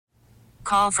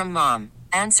call from mom.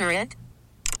 Answer it.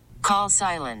 Call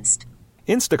silenced.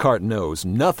 Instacart knows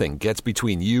nothing gets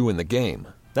between you and the game.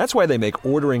 That's why they make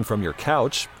ordering from your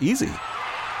couch easy.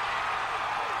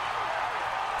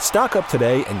 Stock up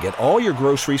today and get all your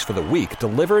groceries for the week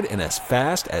delivered in as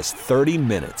fast as 30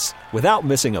 minutes without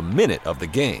missing a minute of the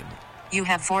game. You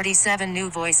have 47 new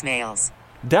voicemails.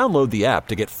 Download the app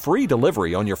to get free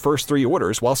delivery on your first 3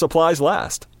 orders while supplies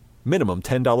last. Minimum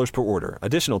 $10 per order.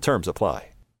 Additional terms apply.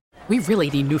 We really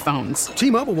need new phones.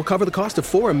 T-Mobile will cover the cost of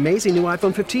 4 amazing new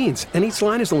iPhone 15s, and each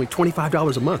line is only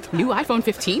 $25 a month. New iPhone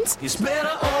 15s? It's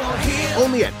better over here.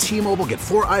 Only at T-Mobile, get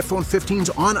 4 iPhone 15s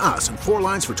on us and 4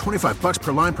 lines for $25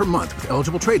 per line per month with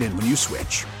eligible trade-in when you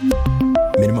switch.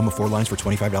 Minimum of 4 lines for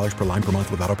 $25 per line per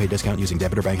month with autopay discount using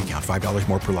debit or bank account. $5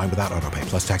 more per line without autopay,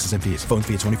 plus taxes and fees. Phone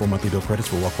fee at 24 monthly bill credits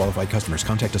for well-qualified customers.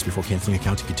 Contact us before canceling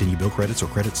account to continue bill credits or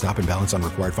credit stop and balance on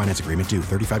required finance agreement due.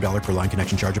 $35 per line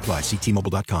connection charge applies. See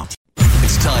T-Mobile.com.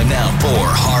 It's time now for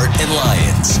Hart and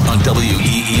Lyons on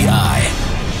WEEI.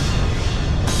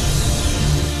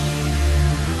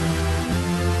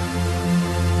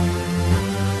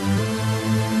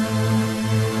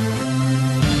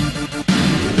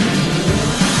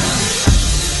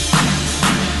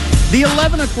 The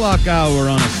 11 o'clock hour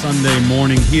on a Sunday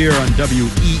morning here on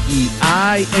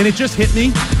WEEI. And it just hit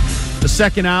me. The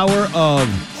second hour of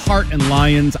Hart and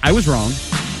Lyons. I was wrong.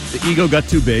 The ego got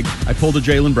too big. I pulled a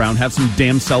Jaylen Brown. Have some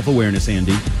damn self-awareness,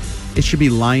 Andy. It should be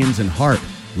Lions and Hart.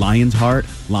 Lion's Heart,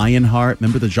 Lionheart.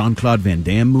 Remember the Jean-Claude Van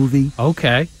Damme movie?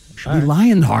 Okay. It should be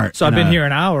Lionheart. So I've been here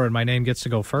an hour and my name gets to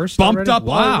go first. Bumped already? up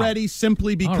Wow. already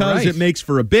simply because it makes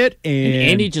for a bit. And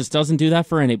Andy just doesn't do that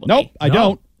for anybody. Nope, I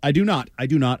don't. I do not. I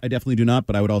definitely do not.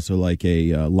 But I would also like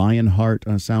a Lionheart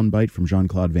soundbite from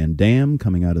Jean-Claude Van Damme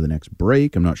coming out of the next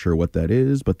break. I'm not sure what that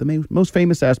is, but the most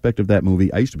famous aspect of that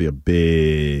movie, I used to be a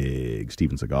big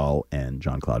Steven Seagal and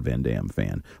Jean-Claude Van Damme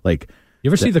fan. Like,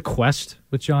 you ever see The Quest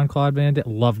with Jean-Claude Van Damme?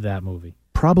 Loved that movie.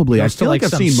 Probably. I feel like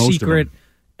I've seen most of them. Secret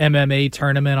MMA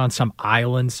tournament on some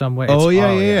island somewhere.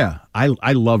 Yeah.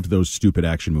 I loved those stupid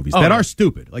action movies that are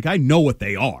stupid. Like, I know what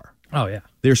they are. Oh, yeah.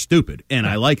 They're stupid, and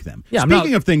I like them. Yeah,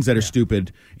 Speaking of things that are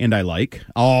stupid and I like,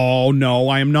 oh, no,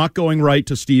 I am not going right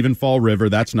to Stephen Fall River.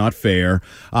 That's not fair.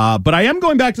 But I am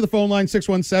going back to the phone line,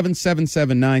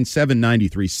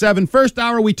 617-779-7937. First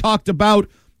hour, we talked about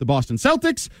the Boston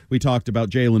Celtics, we talked about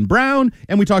Jaylen Brown,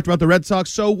 and we talked about the Red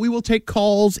Sox. So we will take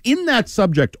calls in that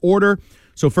subject order.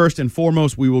 So first and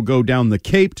foremost, we will go down the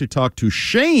Cape to talk to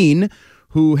Shane,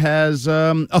 who has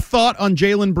a thought on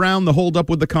Jaylen Brown, the holdup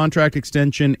with the contract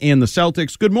extension, and the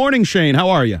Celtics. Good morning, Shane. How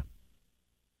are you?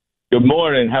 Good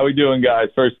morning. How we doing, guys?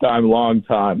 First time, long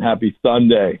time. Happy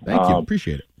Sunday. Thank you.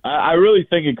 Appreciate it. I really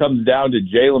think it comes down to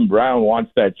Jaylen Brown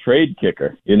wants that trade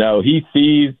kicker. You know, he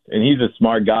sees, and he's a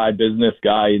smart guy, business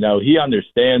guy. You know, he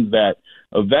understands that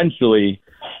eventually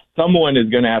someone is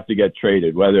going to have to get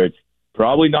traded, whether it's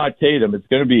probably not Tatum. It's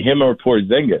going to be him or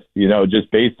Porzingis, you know,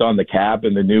 just based on the cap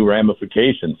and the new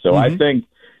ramifications. So I think,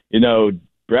 you know,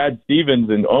 Brad Stevens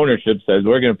and ownership says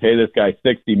we're going to pay this guy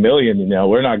 $60 million. You know,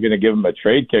 we're not going to give him a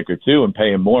trade kicker too and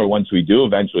pay him more once we do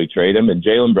eventually trade him. And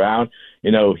Jaylen Brown,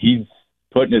 you know, he's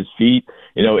putting his feet,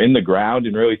 you know, in the ground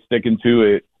and really sticking to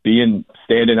it,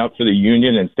 standing up for the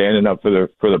union and standing up for the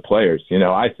players. You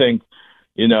know, I think,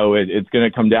 you know, it's going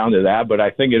to come down to that, but I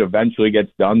think it eventually gets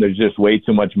done. There's just way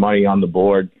too much money on the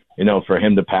board, you know, for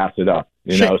him to pass it up,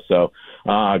 you know. So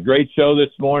great show this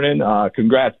morning.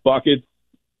 Congrats, Buckets.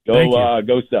 Go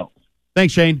Celtics.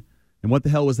 Thanks, Shane. And what the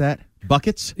hell was that?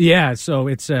 Buckets? Yeah, so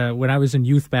it's when I was in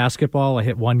youth basketball, I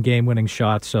hit one game-winning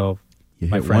shot, so you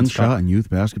hit one shot in youth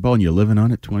basketball and you're living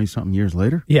on it 20-something years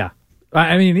later? Yeah.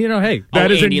 I mean, you know, hey. That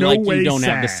is Andy, in no way you don't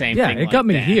sad. have the same yeah, thing it like got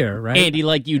me that. here, right? Andy,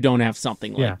 like you don't have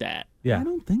something like that. Yeah. I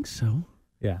don't think so.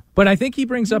 Yeah. But I think he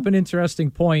brings up an interesting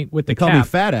point with the cap. They call me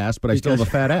fat ass, but I still have a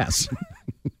fat ass.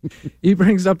 He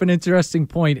brings up an interesting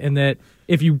point in that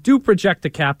if you do project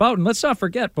the cap out, and let's not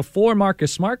forget, before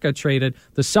Marcus Smart got traded,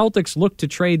 the Celtics looked to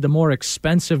trade the more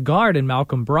expensive guard in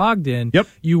Malcolm Brogdon. Yep.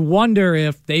 You wonder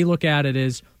if they look at it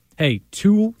as, hey,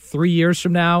 2-3 years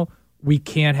from now, we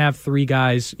can't have 3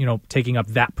 guys, you know, taking up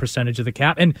that percentage of the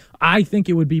cap. And I think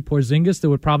it would be Porzingis that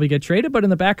would probably get traded. But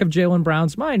in the back of Jaylen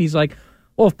Brown's mind, he's like,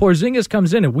 well, if Porzingis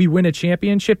comes in and we win a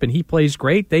championship and he plays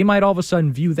great, they might all of a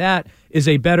sudden view that as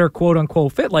a better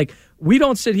quote-unquote fit. Like, we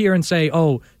don't sit here and say,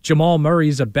 oh, Jamal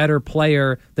Murray's a better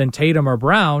player than Tatum or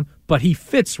Brown, but he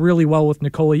fits really well with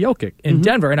Nikola Jokic in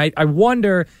Denver. And I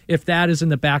wonder if that is in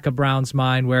the back of Brown's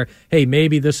mind where, hey,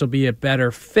 maybe this will be a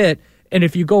better fit. And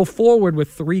if you go forward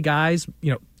with 3 guys,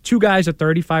 you know, 2 guys at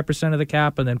 35% of the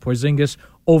cap and then Porzingis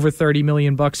over $30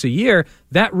 million a year,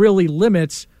 that really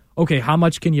limits okay, how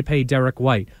much can you pay Derek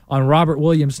White? On Robert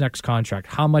Williams' next contract,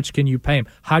 how much can you pay him?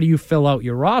 How do you fill out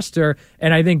your roster?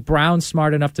 And I think Brown's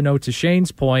smart enough to know, to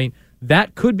Shane's point,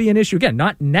 that could be an issue. Again,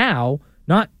 not now,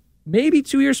 not maybe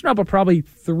 2 years from now, but probably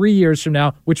 3 years from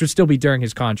now, which would still be during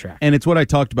his contract. And it's what I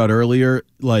talked about earlier,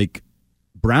 like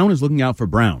Brown is looking out for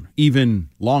Brown, even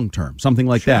long-term, something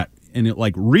like that. And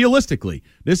realistically,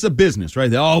 this is a business,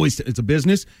 right? It's a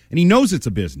business, and he knows it's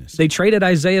a business. They traded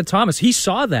Isaiah Thomas. He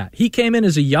saw that. He came in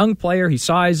as a young player. He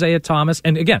saw Isaiah Thomas.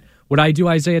 And again, would I do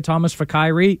Isaiah Thomas for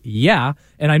Kyrie? Yeah.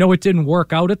 And I know it didn't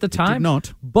work out at the time. It did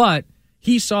not. But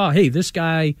he saw, hey, this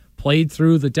guy played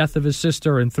through the death of his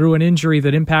sister and through an injury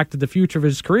that impacted the future of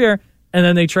his career, and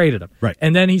then they traded him. Right.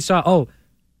 And then he saw,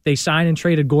 they signed and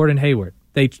traded Gordon Hayward.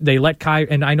 They let Kyrie,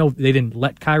 and I know they didn't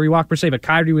let Kyrie walk per se, but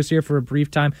Kyrie was here for a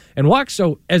brief time and walked.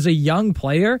 So as a young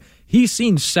player, he's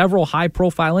seen several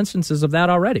high-profile instances of that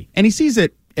already. And he sees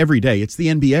it every day. It's the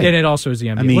NBA. And it also is the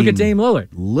NBA. I mean, look at Dame Lillard.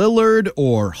 Lillard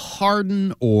or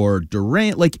Harden or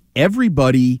Durant,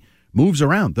 everybody moves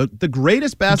around. The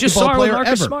greatest basketball player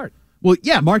Marcus ever. Smart. Well,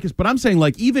 yeah, Marcus, but I'm saying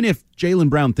even if Jaylen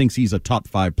Brown thinks he's a top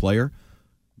 5 player,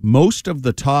 most of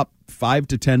the top 5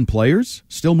 to 10 players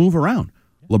still move around.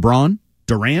 LeBron,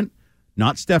 Durant,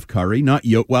 not Steph Curry,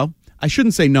 I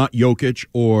shouldn't say not Jokic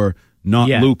or not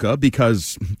Luka,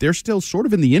 because they're still sort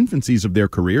of in the infancies of their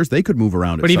careers. They could move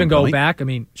around. But even go back,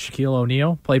 Shaquille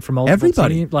O'Neal played for multiple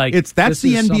everybody. teams. That's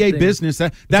the NBA business.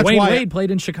 That's Dwayne why Wade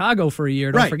played in Chicago for a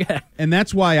year. Don't forget. And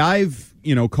that's why I've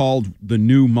called the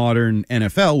new modern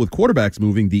NFL with quarterbacks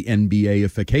moving the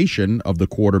NBA-ification of the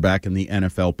quarterback in the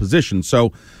NFL position.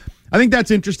 So I think that's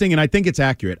interesting, and I think it's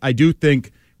accurate. I do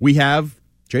think we have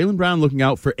Jaylen Brown looking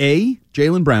out for A,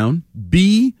 Jaylen Brown,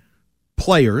 B,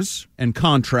 players and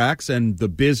contracts and the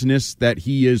business that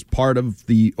he is part of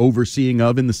the overseeing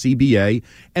of in the CBA,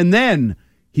 and then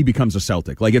he becomes a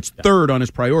Celtic. It's third on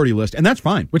his priority list, and that's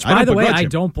fine. Which, by the way, I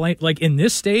don't blame. In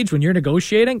this stage, when you're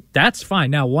negotiating, that's fine.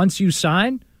 Now, once you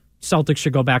sign, Celtics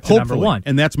should go back to number one.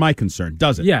 And that's my concern.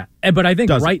 Does it? Yeah. But I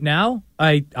think right now,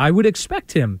 I would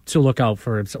expect him to look out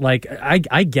for himself.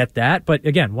 I get that. But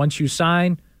again, once you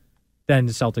sign, then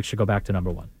the Celtics should go back to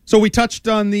number one. So we touched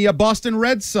on the Boston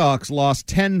Red Sox, lost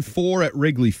 10-4 at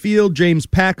Wrigley Field. James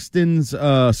Paxton's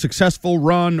successful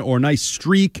run or nice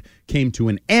streak came to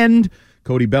an end.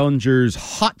 Cody Bellinger's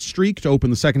hot streak to open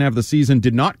the second half of the season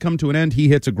did not come to an end. He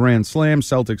hits a grand slam. Red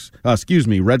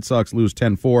Sox lose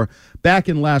 10-4. Back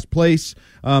in last place.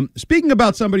 Speaking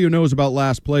about somebody who knows about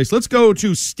last place, let's go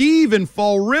to Steve in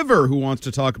Fall River, who wants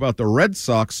to talk about the Red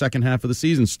Sox second half of the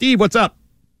season. Steve, what's up?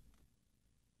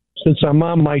 Since I'm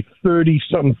on my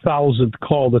 30-something thousandth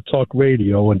call to talk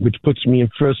radio, and which puts me in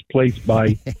first place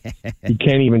by, you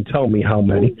can't even tell me how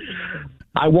many,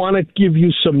 I want to give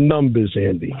you some numbers,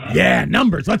 Andy. Yeah,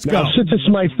 numbers. Let's go. Since it's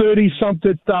my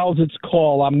 30-something thousandth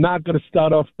call, I'm not going to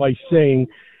start off by saying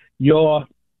I'm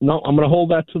going to hold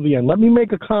that to the end. Let me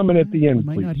make a comment at the end,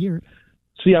 please. I might not hear it.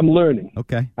 See, I'm learning.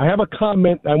 Okay. I have a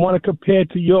comment I want to compare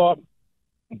to your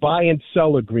buy and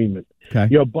sell agreement. Okay.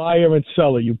 Your buyer and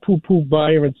seller. You poo-poo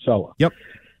buyer and seller. Yep.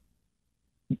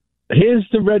 Here's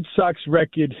the Red Sox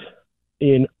record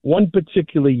in one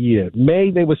particular year.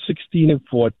 May, they were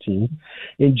 16-14.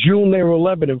 In June, they were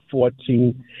 11-14.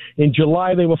 In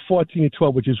July, they were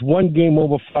 14-12, which is one game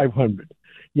over 500.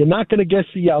 You're not going to guess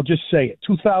the year. I'll just say it.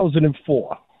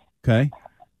 2004. Okay.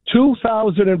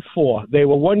 2004. They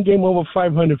were one game over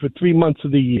 500 for 3 months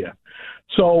of the year.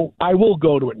 So I will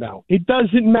go to it now. It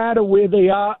doesn't matter where they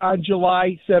are on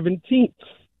July 17th.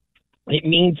 It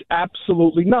means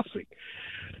absolutely nothing.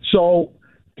 So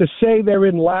to say they're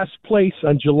in last place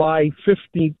on July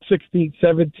 15th, 16th,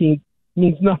 17th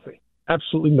means nothing.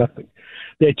 Absolutely nothing.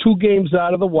 They're 2 games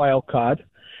out of the wild card.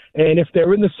 And if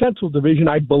they're in the Central Division,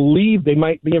 I believe they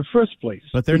might be in first place.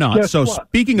 But they're not. So what?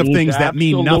 Speaking of things that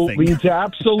mean nothing. Means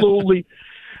absolutely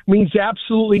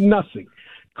nothing.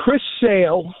 Chris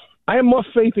Sale, I have more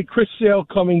faith in Chris Sale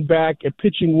coming back and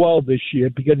pitching well this year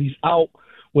because he's out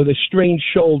with a strained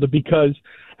shoulder because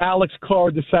Alex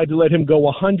Carr decided to let him go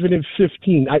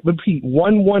 115. I repeat,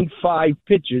 115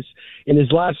 pitches in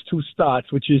his last 2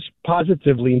 starts, which is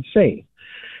positively insane.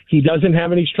 He doesn't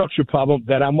have any structure problem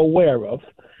that I'm aware of.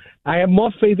 I have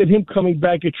more faith in him coming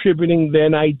back attributing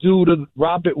than I do to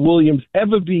Robert Williams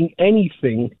ever being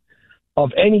anything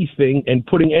and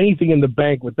putting anything in the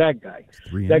bank with that guy.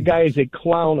 That guy is a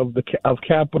clown of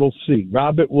capital C.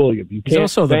 Robert Williams. He's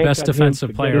also the best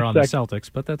defensive player on the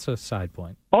Celtics, but that's a side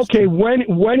point. Okay,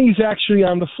 when he's actually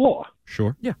on the floor.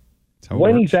 Sure. Yeah.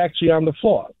 When he's actually on the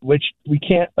floor, which we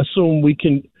can't assume we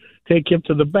can take him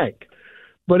to the bank.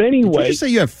 But anyway. Did you just say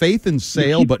you have faith in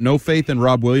Sale but no faith in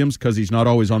Rob Williams because he's not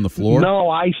always on the floor? No,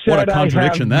 I said what a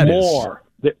contradiction I have that more.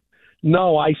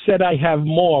 No, I said I have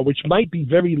more, which might be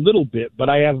very little bit, but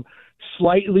I have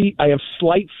slight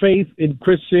faith in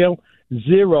Chris Sale,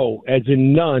 zero, as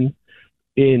in none,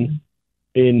 in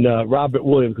Robert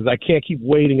Williams, because I can't keep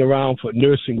waiting around for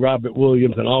nursing Robert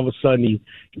Williams, and all of a sudden he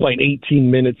played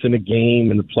 18 minutes in a game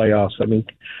in the playoffs. I mean,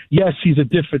 yes, he's a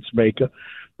difference maker,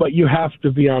 but you have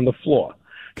to be on the floor.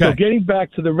 Okay. So getting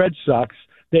back to the Red Sox,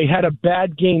 they had a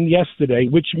bad game yesterday,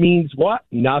 which means what?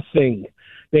 Nothing.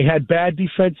 They had bad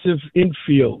defensive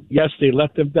infield. Yes, they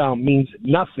let them down. Means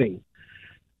nothing.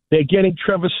 They're getting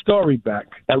Trevor Story back.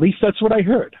 At least that's what I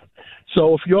heard.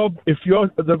 So if you're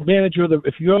the manager,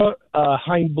 if you're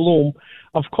Hein Bloom,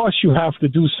 of course you have to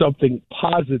do something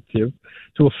positive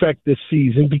to affect this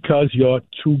season because you're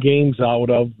 2 games out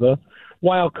of the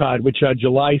wild card, which on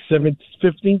July 7th,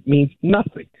 15th means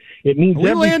nothing. It means are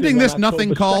we landing this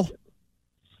nothing call?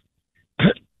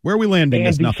 Where are we landing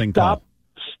this nothing call?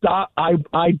 Stop! I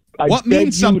what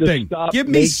means something? Give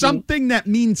me something that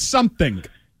means something.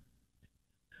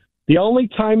 The only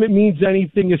time it means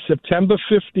anything is September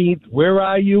 15th. Where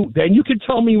are you? Then you can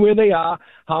tell me where they are,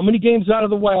 how many games out of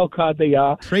the wild card they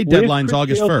are. Trade deadline's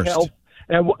August 1st.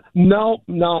 And no,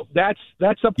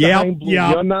 that's up to Hein Bloom.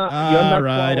 Yep. You're not all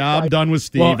right, I'm done with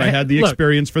Steve. Well, I had the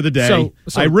experience for the day.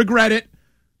 So I regret it.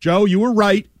 Joe, you were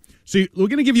right. So we're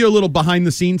going to give you a little behind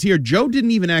the scenes here. Joe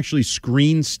didn't even actually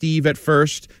screen Steve at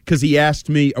first because he asked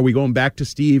me, are we going back to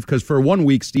Steve? Because for 1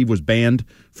 week, Steve was banned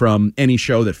from any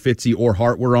show that Fitzy or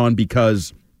Hart were on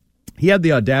because he had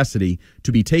the audacity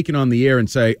to be taken on the air and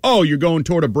say, oh, you're going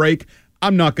toward a break?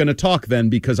 I'm not going to talk then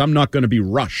because I'm not going to be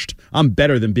rushed. I'm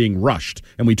better than being rushed.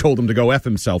 And we told him to go F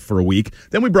himself for a week.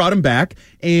 Then we brought him back,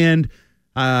 and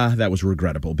that was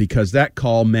regrettable because that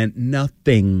call meant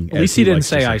nothing. At least he didn't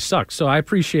say I suck, so I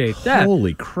appreciate that.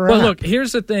 Holy crap. But look,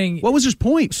 here's the thing. What was his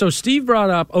point? So Steve brought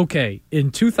up, okay,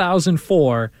 in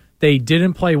 2004, they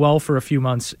didn't play well for a few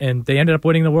months, and they ended up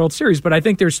winning the World Series. But I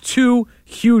think there's 2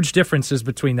 huge differences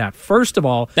between that. First of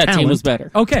all, that team was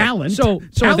better. Okay, talent. So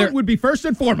talent would be first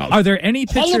and foremost. Are there any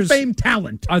pitchers? Hall of Fame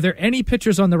talent. Are there any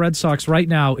pitchers on the Red Sox right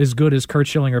now as good as Kurt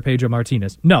Schilling or Pedro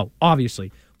Martinez? No,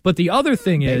 obviously. But the other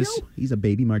thing is... He's a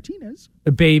baby Martinez.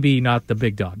 A baby, not the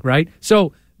big dog, right?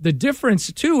 So the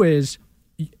difference, too, is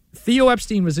Theo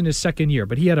Epstein was in his second year,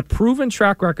 but he had a proven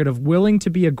track record of willing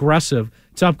to be aggressive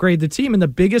to upgrade the team. And the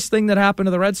biggest thing that happened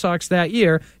to the Red Sox that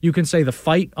year, you can say the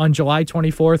fight on July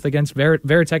 24th against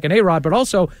Veritek and A-Rod, but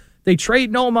also they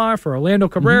trade Nomar for Orlando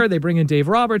Cabrera. They bring in Dave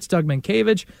Roberts, Doug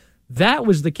Mankiewicz. That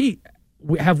was the key.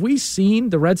 Have we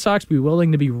seen the Red Sox be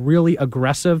willing to be really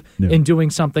aggressive in doing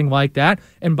something like that?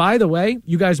 And by the way,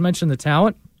 you guys mentioned the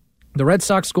talent. The Red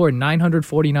Sox scored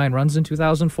 949 runs in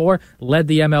 2004, led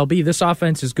the MLB. This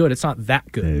offense is good. It's not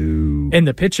that good. No. And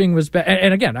the pitching was better.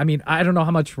 And again, I mean, I don't know how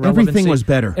much relevancy. Everything was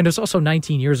better. And it's also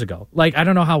 19 years ago. Like, I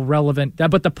don't know how relevant that.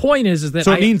 But the point is that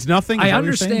so it means nothing? I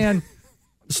understand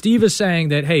Steve is saying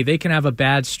that, hey, they can have a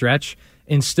bad stretch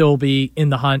and still be in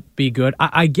the hunt, be good.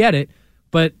 I get it.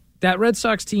 But that Red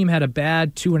Sox team had a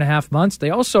bad 2.5 months. They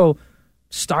also,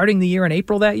 starting the year in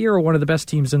April that year, were one of the best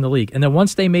teams in the league. And then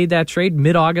once they made that trade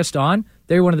mid-August on,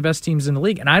 they were one of the best teams in the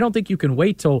league. And I don't think you can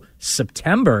wait till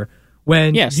September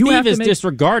when Steve is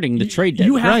disregarding the trade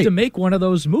deadline. You have to make one of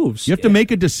those moves. You have to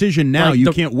make a decision now. Like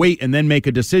you can't wait and then make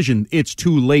a decision. It's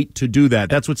too late to do that.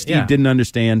 That's what Steve didn't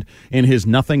understand in his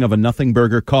nothing of a nothing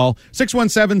burger call.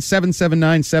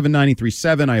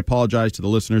 617-779-7937. I apologize to the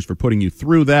listeners for putting you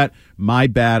through that. My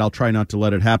bad. I'll try not to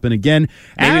let it happen again.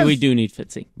 Maybe we do need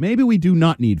Fitzy. Maybe we do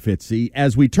not need Fitzy.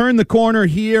 As we turn the corner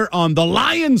here on the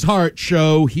Lions Heart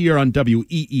Show here on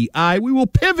WEEI, we will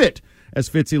pivot. As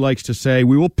Fitzy likes to say,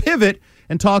 we will pivot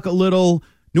and talk a little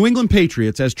New England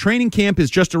Patriots as training camp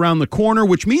is just around the corner,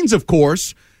 which means, of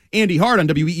course, Andy Hart on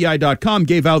WEEI.com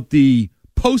gave out the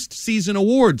postseason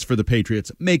awards for the Patriots.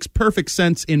 Makes perfect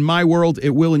sense in my world.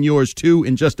 It will in yours, too,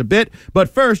 in just a bit. But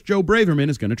first, Joe Braverman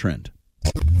is going to trend.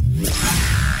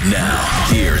 Now,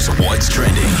 here's what's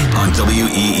trending on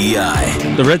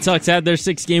WEEI. The Red Sox had their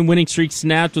 6-game winning streak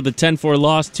snapped with a 10-4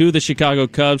 loss to the Chicago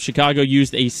Cubs. Chicago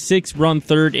used a 6-run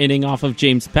third inning off of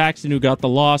James Paxton, who got the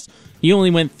loss. He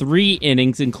only went 3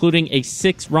 innings, including a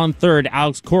 6-run third.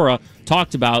 Alex Cora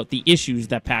talked about the issues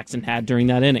that Paxton had during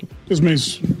that inning. Just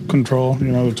means control,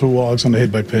 the 2 walks and the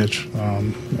hit by pitch.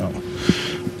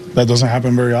 That doesn't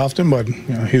happen very often, but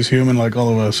he's human like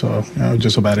all of us, so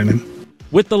just a bad inning.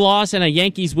 With the loss and a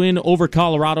Yankees win over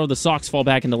Colorado, the Sox fall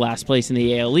back into last place in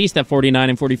the AL East at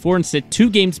 49-44 and sit 2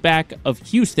 games back of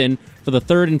Houston for the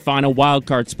third and final wild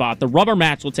card spot. The rubber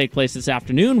match will take place this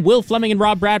afternoon. Will Fleming and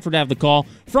Rob Bradford have the call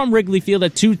from Wrigley Field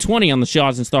at 2:20 on the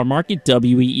Shaws and Star Market,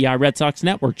 WEEI Red Sox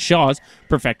Network. Shaws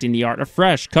perfecting the art of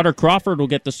fresh. Cutter Crawford will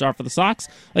get the start for the Sox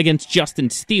against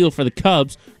Justin Steele for the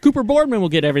Cubs. Cooper Boardman will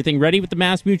get everything ready with the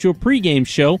Mass Mutual pregame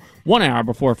show 1 hour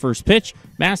before first pitch.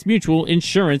 Mass Mutual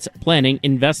Insurance Planning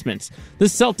Investments. The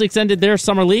Celtics ended their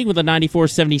summer league with a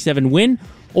 94-77 win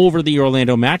over the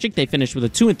Orlando Magic. They finished with a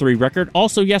 2-3 record.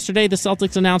 Also yesterday, the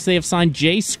Celtics announced they have signed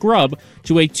Jay Scrubb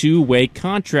to a 2-way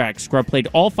contract. Scrubb played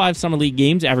all 5 summer league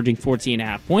games, averaging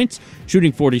 14.5 points,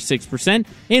 shooting 46%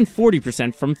 and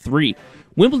 40% from 3.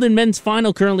 Wimbledon men's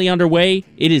final currently underway.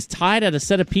 It is tied at a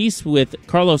set apiece with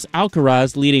Carlos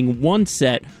Alcaraz leading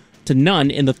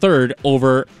 1-0 in the third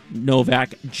over Novak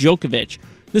Djokovic.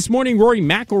 This morning, Rory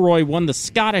McIlroy won the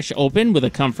Scottish Open with a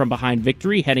come-from-behind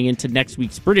victory heading into next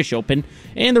week's British Open,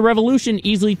 and the Revolution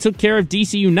easily took care of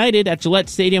DC United at Gillette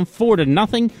Stadium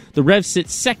 4-0. The Revs sit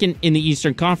second in the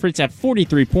Eastern Conference at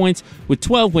 43 points with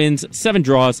 12 wins, 7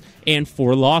 draws, and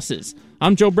 4 losses.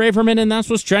 I'm Joe Braverman, and that's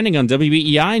what's trending on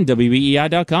WEEI and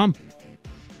WEEI.com.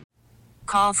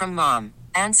 Call from mom.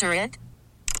 Answer it.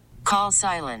 Call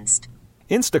silenced.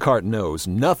 Instacart knows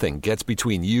nothing gets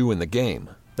between you and the game.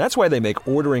 That's why they make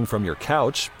ordering from your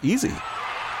couch easy.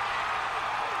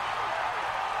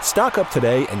 Stock up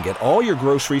today and get all your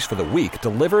groceries for the week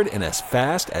delivered in as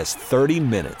fast as 30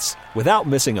 minutes without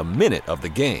missing a minute of the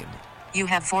game. You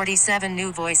have 47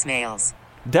 new voicemails.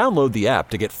 Download the app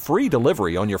to get free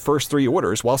delivery on your first 3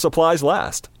 orders while supplies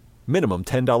last. Minimum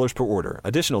 $10 per order.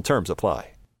 Additional terms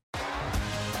apply.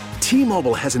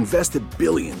 T-Mobile has invested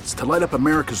billions to light up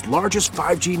America's largest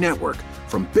 5G network,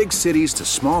 from big cities to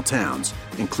small towns,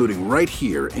 including right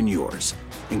here in yours.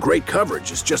 And great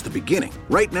coverage is just the beginning.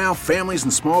 Right now, families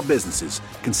and small businesses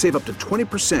can save up to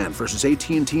 20% versus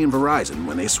AT&T and Verizon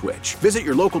when they switch. Visit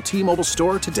your local T-Mobile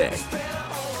store today.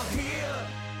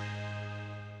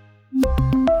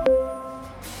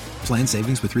 Plan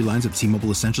savings with 3 lines of T-Mobile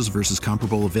Essentials versus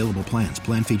comparable available plans.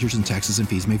 Plan features and taxes and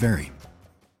fees may vary.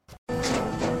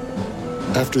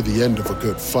 After the end of a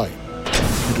good fight,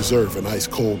 you deserve an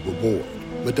ice-cold reward.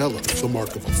 Modelo is the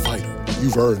mark of a fighter.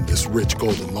 You've earned this rich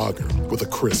golden lager with a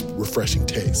crisp, refreshing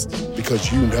taste.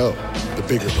 Because you know, the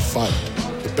bigger the fight,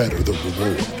 the better the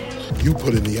reward. You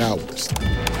put in the hours,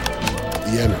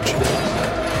 the energy,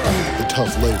 the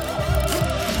tough labor.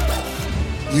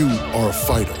 You are a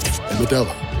fighter, and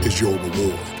Modelo is your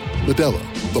reward.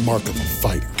 Modelo, the mark of a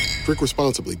fighter. Drink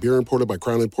responsibly. Beer imported by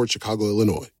Crown Imports, Chicago,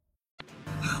 Illinois.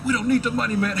 We don't need the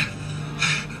money, man.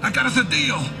 I got us a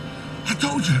deal. I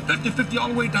told you, 50-50 all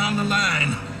the way down the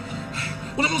line.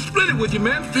 Well, I'm gonna split it with you,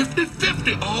 man.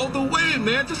 50-50 all the way,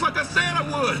 man. Just like I said I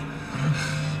would.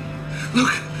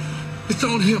 Look, it's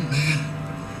on him, man.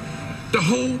 The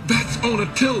whole bet's on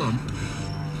Attila.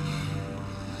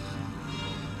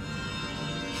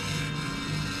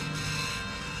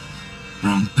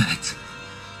 Wrong bet.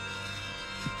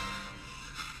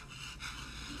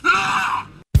 Ah!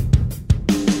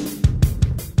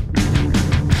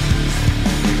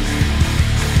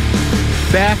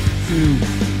 Back to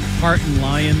Hart and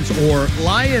Lyons, or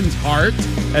Lyons Hart,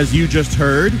 as you just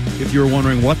heard. If you were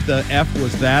wondering what the F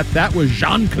was that was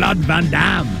Jean-Claude Van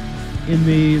Damme in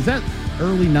the, is that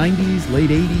early 90s, late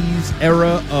 80s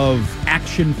era of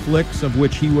action flicks of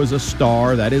which he was a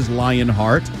star. That is Lion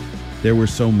Hart. There were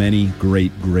so many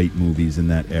great movies in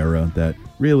that era that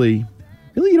really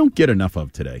you don't get enough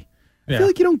of today. I feel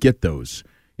like you don't get those.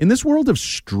 In this world of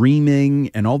streaming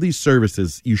and all these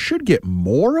services, you should get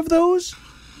more of those.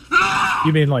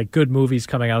 You mean like good movies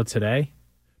coming out today?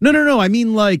 No. I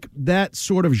mean like that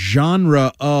sort of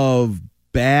genre of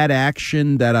bad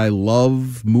action that I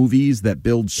love, movies that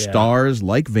build stars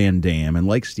like Van Damme and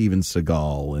like Steven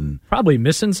Seagal. And probably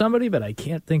missing somebody, but I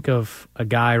can't think of a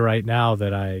guy right now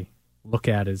that I look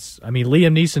at as, I mean,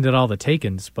 Liam Neeson did all the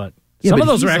Takens, but some of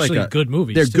those are actually good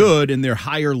movies. They're too. good, and they're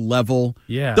higher level.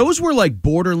 Yeah. Those were like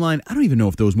borderline. I don't even know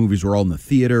if those movies were all in the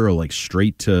theater or like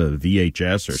straight to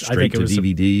VHS or straight to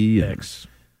DVD.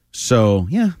 So,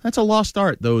 yeah, that's a lost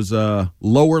art. Those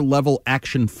lower level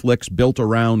action flicks built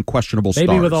around questionable stars.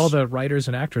 Maybe with all the writers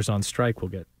and actors on strike,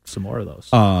 we'll get some more of those.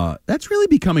 That's really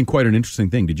becoming quite an interesting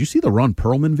thing. Did you see the Ron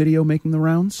Perlman video making the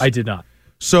rounds? I did not.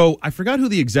 So I forgot who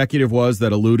the executive was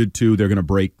that alluded to they're going to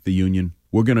break the union.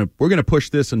 We're gonna push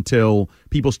this until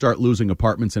people start losing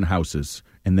apartments and houses,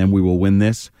 and then we will win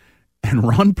this. And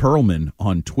Ron Perlman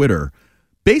on Twitter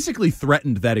basically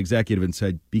threatened that executive and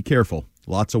said, "Be careful.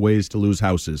 Lots of ways to lose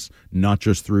houses, not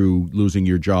just through losing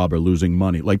your job or losing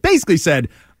money. Like, basically said,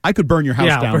 I could burn your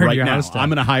house down right now. I'm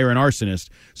going to hire an arsonist.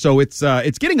 So it's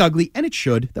getting ugly, and it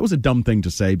should. That was a dumb thing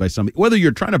to say by somebody. Whether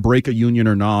you're trying to break a union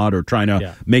or not, or trying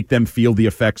to make them feel the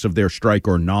effects of their strike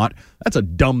or not, that's a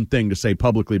dumb thing to say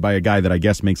publicly by a guy that I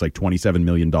guess makes like $27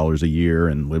 million a year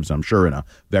and lives, I'm sure, in a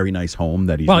very nice home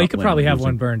that he's. Well, he could probably have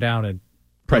one burned down and.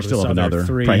 Probably still have another.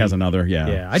 Probably has another,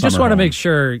 Yeah, I just want to make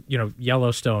sure,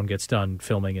 Yellowstone gets done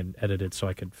filming and edited so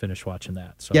I could finish watching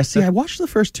that. So I watched the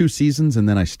first 2 seasons and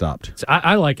then I stopped.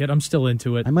 I like it. I'm still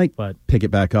into it. I might pick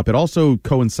it back up. It also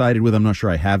coincided with, I'm not sure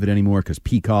I have it anymore, because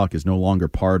Peacock is no longer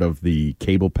part of the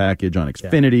cable package on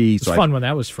Xfinity. It's fun when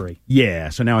that was free. Yeah,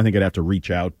 so now I think I'd have to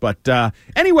reach out. But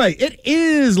anyway, it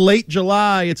is late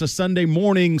July. It's a Sunday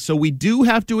morning, so we do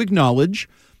have to acknowledge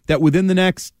that within the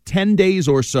next 10 days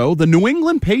or so, the New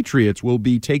England Patriots will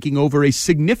be taking over a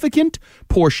significant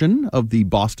portion of the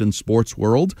Boston sports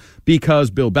world,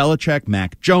 because Bill Belichick,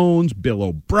 Mac Jones, Bill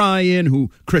O'Brien,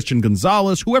 Christian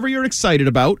Gonzalez, whoever you're excited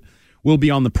about, will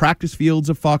be on the practice fields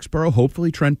of Foxborough.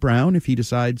 Hopefully Trent Brown, if he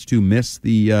decides to miss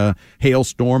the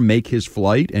hailstorm, make his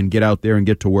flight and get out there and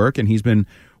get to work. And he's been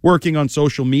working on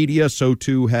social media. So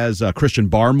too has Christian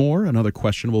Barmore, another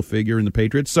questionable figure in the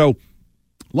Patriots. So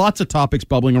lots of topics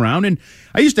bubbling around, and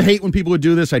I used to hate when people would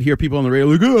do this. I'd hear people on the radio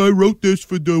like, I wrote this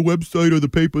for the website or the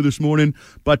paper this morning,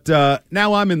 but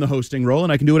now I'm in the hosting role,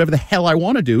 and I can do whatever the hell I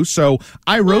want to do, so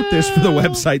I wrote this for the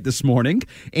website this morning,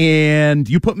 and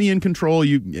you put me in control,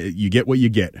 you get what you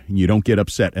get, and you don't get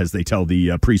upset, as they tell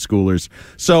the preschoolers.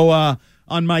 So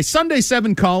on my Sunday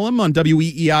 7 column on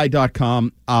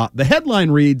WEEI.com, the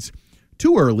headline reads,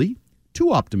 "Too early,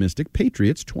 too optimistic,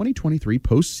 Patriots 2023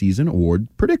 postseason award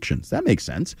predictions." That makes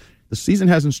sense. The season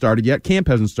hasn't started yet. Camp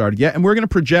hasn't started yet. And we're going to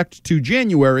project to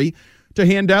January to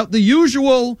hand out the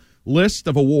usual list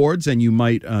of awards. And you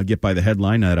might get by the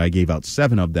headline that I gave out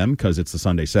 7 of them because it's the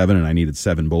Sunday 7 and I needed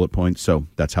 7 bullet points. So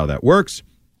that's how that works.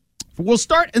 We'll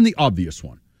start in the obvious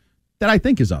one that I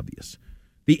think is obvious.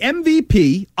 The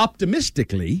MVP,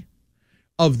 optimistically,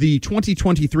 of the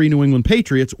 2023 New England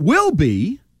Patriots will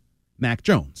be Mac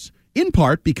Jones. In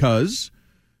part because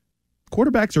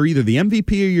quarterbacks are either the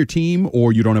MVP of your team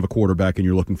or you don't have a quarterback and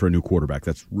you're looking for a new quarterback.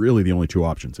 That's really the only 2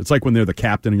 options. It's like when they're the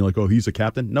captain and you're like, oh, he's a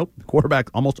captain. Nope, the quarterback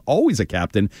almost always a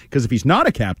captain, because if he's not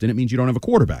a captain, it means you don't have a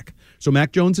quarterback. So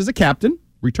Mac Jones is a captain,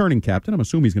 returning captain. I'm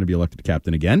assuming he's going to be elected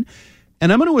captain again.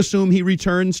 And I'm going to assume he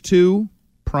returns to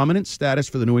prominent status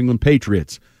for the New England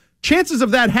Patriots. Chances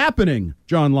of that happening,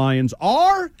 John Lyons,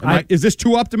 are? Is this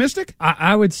too optimistic?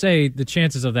 I would say the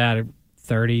chances of that are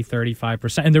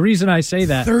 35%. And the reason I say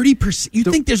that... 30%? You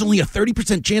think there's only a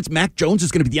 30% chance Mac Jones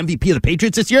is going to be the MVP of the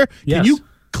Patriots this year? Yes. Can you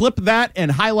clip that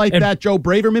and highlight that, Joe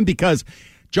Braverman? Because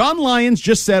John Lyons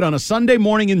just said on a Sunday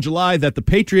morning in July that the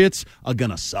Patriots are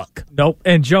going to suck. Nope.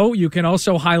 And, Joe, you can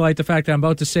also highlight the fact that I'm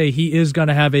about to say he is going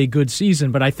to have a good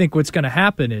season, but I think what's going to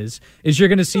happen is you're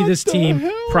going to see this team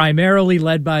primarily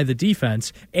led by the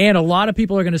defense, and a lot of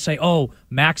people are going to say, oh,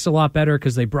 Mac's a lot better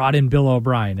because they brought in Bill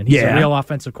O'Brien, and he's a real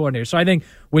offensive coordinator. So I think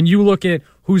when you look at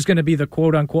who's going to be the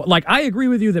quote-unquote... Like, I agree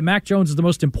with you that Mac Jones is the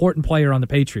most important player on the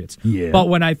Patriots. Yeah. But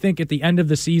when I think at the end of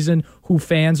the season, who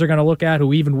fans are going to look at,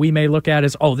 who even we may look at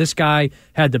as, oh, this guy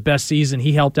had the best season,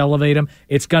 he helped elevate him,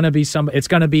 it's going to be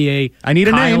I need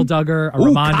a Kyle name. Duggar,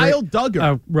 Kyle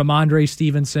Duggar. Ramondre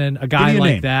Stevenson, a guy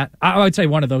like name. that. I would say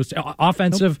one of those.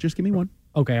 Offensive. Nope, just give me one.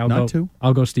 Okay, I'll Not go 2.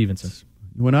 I'll go Stevenson.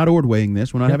 We're not order-weighing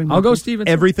this. We're not having... I'll go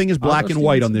Stevenson. Everything is black and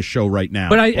white on this show right now.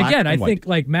 But I think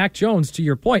like Mac Jones, to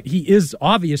your point, he is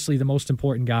obviously the most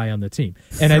important guy on the team.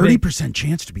 And 30%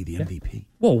 chance to be the MVP.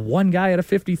 Well, one guy at a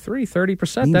 53,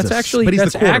 30%. That's actually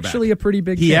a pretty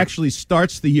big chance. He actually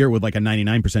starts the year with like a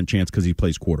 99% chance because he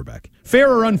plays quarterback. Fair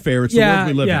or unfair, it's the world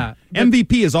we live in.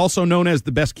 MVP is also known as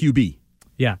the best QB.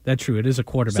 Yeah, that's true. It is a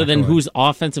quarterback. So then who's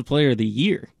Offensive Player of the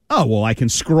Year? Oh, well, I can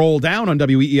scroll down on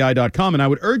WEEI.com, and I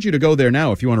would urge you to go there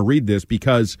now if you want to read this,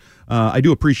 because I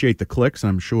do appreciate the clicks, and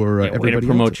I'm sure everybody way to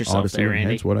promote else, yourself Odyssey, there,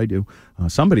 Andy. That's what I do.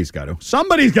 Somebody's got to.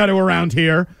 Somebody's got to around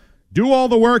here do all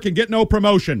the work and get no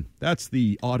promotion. That's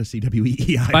the Odyssey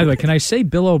WEEI. By the way, can I say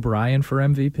Bill O'Brien for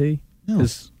MVP? No.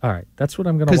 All right, that's what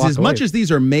I'm going to walk away. Because as much as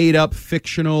these are made-up,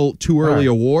 fictional, too-early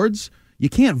awards... You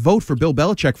can't vote for Bill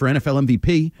Belichick for NFL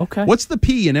MVP. Okay. What's the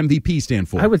P in MVP stand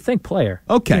for? I would think player.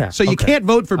 Okay. Yeah, so you can't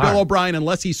vote for Bill O'Brien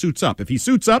unless he suits up. If he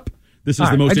suits up, this is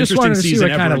the most interesting season ever. I just wanted to see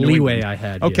what kind of leeway I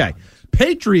had. Okay.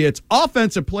 Patriots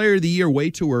Offensive Player of the Year way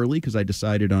too early because I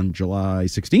decided on July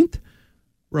 16th,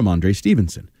 Ramondre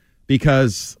Stevenson.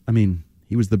 Because, I mean,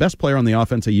 he was the best player on the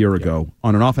offense a year ago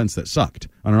on an offense that sucked,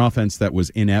 on an offense that was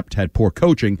inept, had poor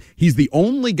coaching. He's the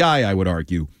only guy, I would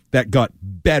argue, that got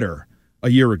better a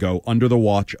year ago under the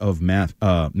watch of Matt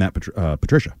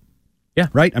Patricia. Yeah.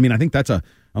 Right? I mean, I think that's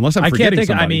unless I'm forgetting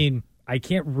somebody. I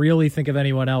can't really think of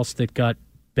anyone else that got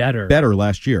better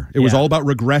last year. It was all about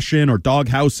regression or dog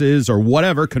houses or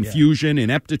whatever, confusion,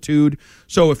 ineptitude.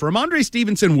 So if Ramondre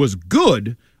Stevenson was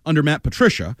good under Matt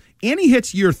Patricia, and he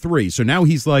hits year 3, so now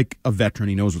he's like a veteran.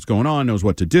 He knows what's going on, knows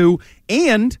what to do,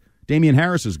 and Damian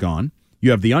Harris is gone.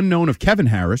 You have the unknown of Kevin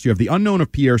Harris. You have the unknown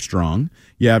of Pierre Strong.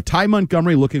 You have Ty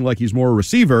Montgomery looking like he's more a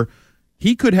receiver.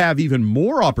 He could have even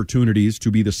more opportunities to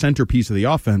be the centerpiece of the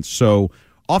offense. So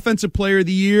Offensive Player of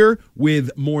the Year with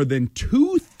more than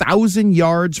 2,000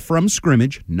 yards from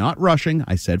scrimmage, not rushing.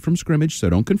 I said from scrimmage,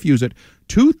 so don't confuse it.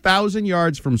 2,000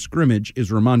 yards from scrimmage is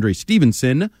Ramondre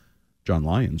Stevenson. John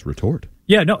Lyons retort.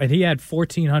 Yeah, no, and he had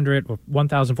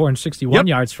 1,461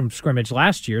 yards from scrimmage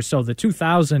last year, so the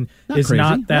 2,000 is crazy,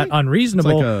 not that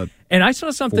unreasonable. It's like and I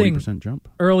saw something 40% jump.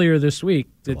 Earlier this week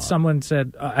that someone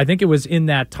said, I think it was in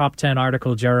that top 10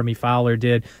 article Jeremy Fowler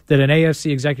did, that an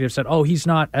AFC executive said, he's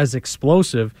not as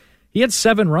explosive. He had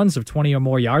 7 runs of 20 or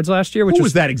more yards last year. Who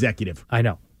was that executive? I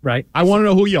know, right? I want to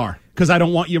know who you are, because I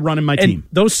don't want you running my team.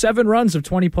 Those 7 runs of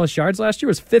 20-plus yards last year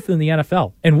was 5th in the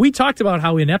NFL. And we talked about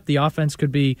how inept the offense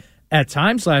could be at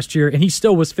times last year, and he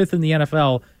still was 5th in the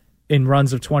NFL in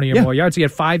runs of 20 or more yards. He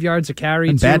had 5 yards a carry.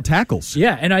 And bad tackles.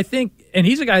 Yeah, and I think, and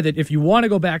he's a guy that if you want to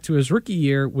go back to his rookie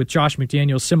year with Josh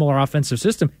McDaniel's similar offensive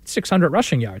system, 600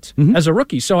 rushing yards as a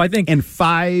rookie. So I think. And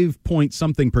 5 point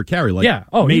something per carry,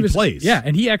 made plays. Yeah,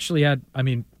 and he actually had,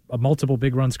 multiple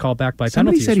big runs called back by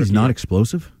Somebody penalties. said he's not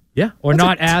explosive? Yeah, or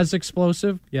not as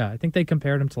explosive. Yeah, I think they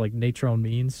compared him to like Natrone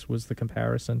Means was the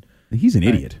comparison. He's an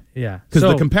idiot. Yeah. Because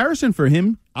the comparison for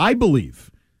him, I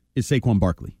believe, is Saquon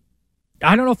Barkley.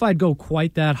 I don't know if I'd go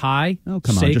quite that high. Oh,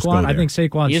 come on, just go there. I think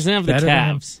Saquon's He doesn't have the better than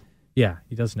him. calves. Yeah,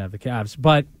 he doesn't have the calves.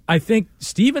 But I think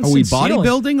Stevenson. Are we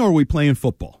bodybuilding or are we playing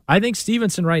football? I think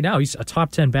Stevenson right now, he's a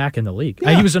top 10 back in the league.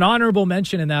 Yeah. He was an honorable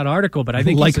mention in that article, but I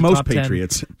think like he's a most top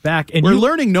Patriots 10 back. And we're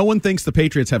learning no one thinks the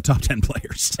Patriots have top 10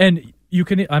 players. And you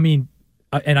can,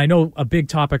 and I know a big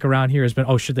topic around here has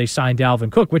been, should they sign Dalvin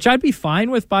Cook? Which I'd be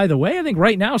fine with, by the way. I think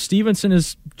right now Stevenson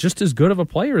is just as good of a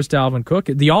player as Dalvin Cook.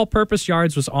 The all-purpose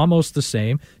yards was almost the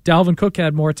same. Dalvin Cook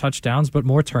had more touchdowns, but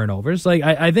more turnovers.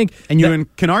 I think... And you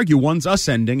can argue one's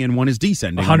ascending and one is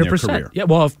descending 100%. In their career. Yeah,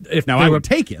 well, if now I would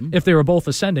take him. If they were both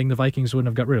ascending, the Vikings wouldn't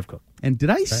have got rid of Cook. And did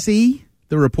I see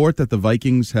the report that the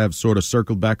Vikings have sort of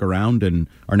circled back around and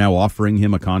are now offering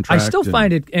him a contract? I still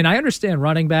find it, and I understand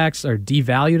running backs are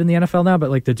devalued in the NFL now,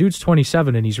 but the dude's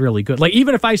 27 and he's really good.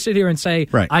 Even if I sit here and say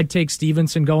I'd take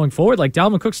Stevenson going forward,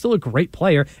 Dalvin Cook's still a great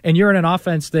player, and you're in an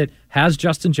offense that has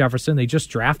Justin Jefferson. They just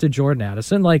drafted Jordan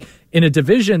Addison, in a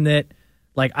division that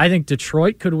I think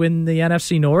Detroit could win the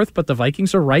NFC North, but the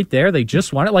Vikings are right there. They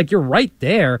just won it. You're right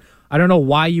there. I don't know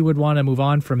why you would want to move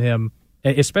on from him,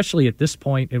 especially at this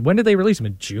point. And when did they release him?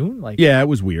 In June? Yeah, it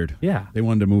was weird. Yeah. They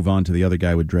wanted to move on to the other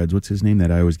guy with dreads. What's his name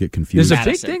that I always get confused? There's a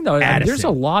big thing, though. There's a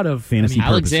lot of fantasy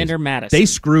Alexander Madison. They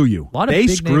screw you. They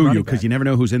screw you because you never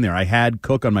know who's in there. I had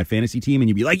Cook on my fantasy team, and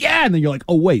you'd be like, yeah, and then you're like,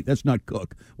 oh, wait, that's not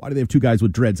Cook. Why do they have 2 guys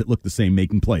with dreads that look the same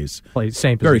making plays? Same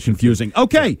position. Very confusing.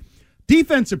 Okay,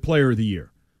 Defensive Player of the Year.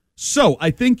 So I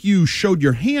think you showed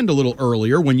your hand a little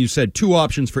earlier when you said 2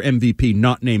 options for MVP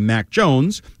not named Mac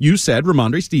Jones. You said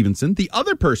Ramondre Stevenson. The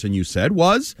other person you said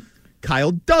was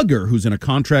Kyle Duggar, who's in a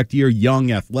contract year,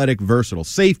 young, athletic, versatile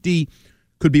safety,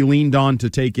 could be leaned on to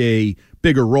take a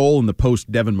bigger role in the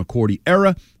post-Devin McCourty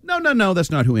era. No, that's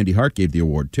not who Andy Hart gave the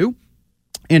award to.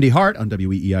 Andy Hart, on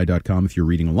WEEI.com, if you're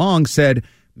reading along, said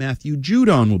Matthew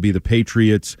Judon will be the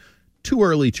Patriots' too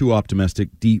early, too optimistic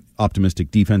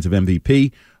defensive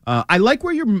MVP. I like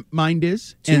where your mind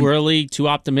is. Too early, too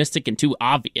optimistic, and too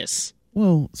obvious.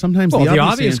 Well, sometimes the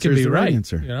obvious answer can be is the right right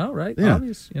answer. Right? Yeah.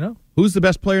 Obvious, Who's the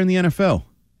best player in the NFL?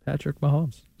 Patrick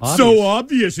Mahomes. Obvious. So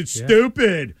obvious, it's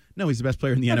stupid. No, he's the best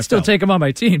player in the NFL. I'd still take him on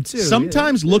my team, too.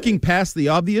 Sometimes looking past the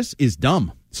obvious is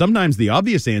dumb. Sometimes the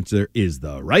obvious answer is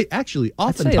the right. Actually,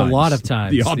 oftentimes, a lot of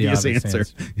times, the obvious answer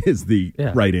is the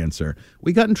right answer.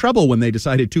 We got in trouble when they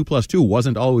decided 2 + 2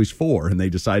 wasn't always 4, and they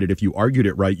decided if you argued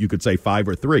it right, you could say 5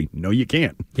 or 3. No, you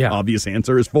can't. Yeah. Obvious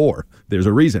answer is 4. There's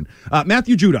a reason.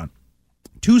 Matthew Judon,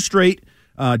 2 straight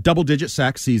double-digit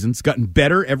sack seasons, gotten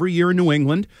better every year in New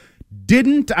England.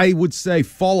 Didn't, I would say,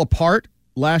 fall apart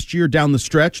last year down the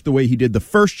stretch the way he did the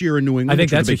first year in New England. I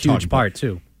think that's a huge part,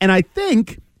 too. And I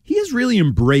think he has really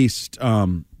embraced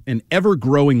an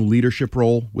ever-growing leadership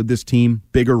role with this team,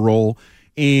 bigger role.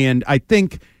 And I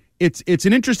think it's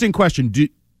an interesting question.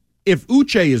 If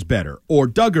Uche is better, or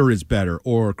Duggar is better,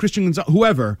 or Christian Gonzalez,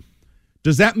 whoever,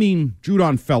 does that mean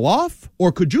Judon fell off?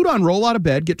 Or could Judon roll out of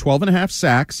bed, get 12.5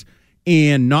 sacks,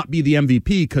 and not be the MVP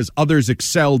because others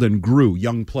excelled and grew,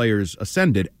 young players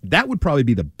ascended. That would probably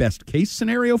be the best case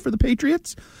scenario for the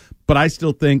Patriots. But I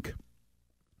still think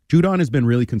Judon has been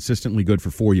really consistently good for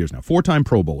 4 years now. 4-time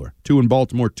Pro Bowler, 2 in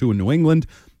Baltimore, 2 in New England.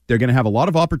 They're going to have a lot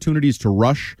of opportunities to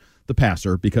rush the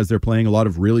passer because they're playing a lot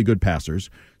of really good passers.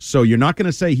 So you're not going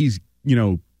to say he's,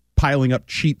 piling up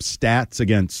cheap stats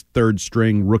against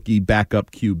third-string rookie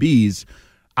backup QBs.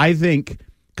 I think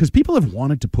because people have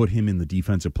wanted to put him in the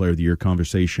Defensive Player of the Year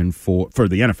conversation for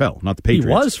the NFL, not the Patriots.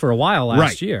 He was for a while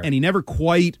last year. And he never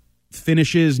quite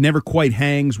finishes, never quite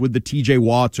hangs with the TJ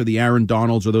Watts or the Aaron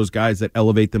Donalds or those guys that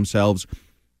elevate themselves.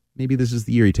 Maybe this is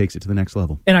the year he takes it to the next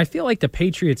level. And I feel like the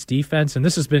Patriots defense, and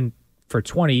this has been for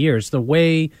 20 years, the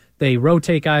way they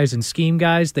rotate guys and scheme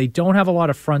guys, they don't have a lot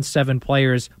of front seven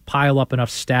players pile up enough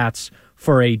stats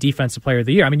for a Defensive Player of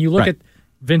the Year. I mean, you look at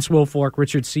Vince Wilfork,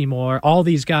 Richard Seymour, all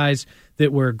these guys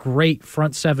that were great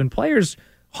front seven players,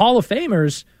 Hall of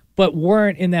Famers, but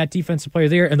weren't in that Defensive Player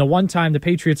of the Year. And the one time the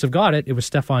Patriots have got it was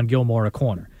Stephon Gilmore, a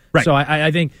corner. Right. So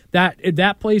I think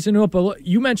that plays into it. But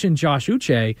you mentioned Josh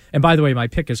Uche, and by the way, my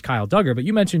pick is Kyle Duggar, but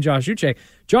you mentioned Josh Uche.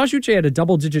 Josh Uche had a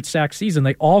double-digit sack season.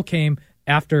 They all came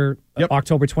after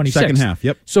October 26th. Second half,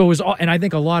 So it was all, and I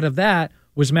think a lot of that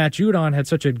was Matt Judon had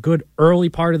such a good early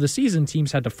part of the season.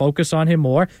 Teams had to focus on him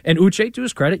more. And Uche, to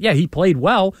his credit, he played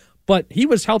well, but he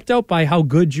was helped out by how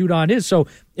good Judon is. So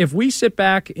if we sit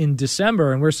back in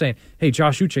December and we're saying, hey,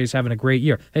 Josh Uche is having a great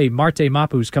year. Hey, Marte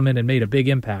Mapu's come in and made a big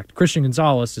impact. Christian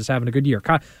Gonzalez is having a good year.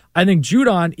 I think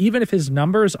Judon, even if his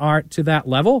numbers aren't to that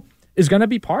level, is going to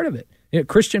be part of it.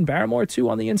 Christian Barmore, too,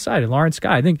 on the inside, and Lawrence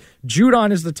Guy. I think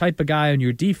Judon is the type of guy on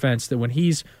your defense that when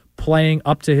he's playing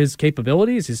up to his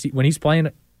capabilities, when he's playing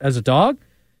as a dog,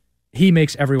 he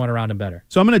makes everyone around him better.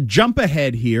 So I'm going to jump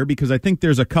ahead here because I think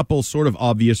there's a couple sort of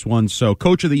obvious ones. So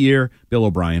Coach of the Year, Bill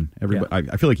O'Brien.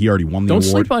 I feel like he already won the award.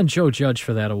 Don't sleep on Joe Judge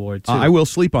for that award, too. I will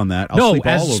sleep on that. I'll sleep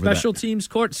all over special that. teams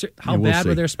court, how bad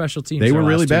were their special teams? They were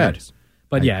really bad.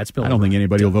 But it's Bill O'Brien. I don't think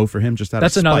anybody will vote for him just out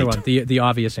That's of spite. another one. The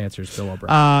obvious answer is Bill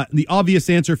O'Brien. The obvious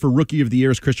answer for Rookie of the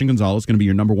Year is Christian Gonzalez, going to be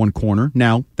your number one corner.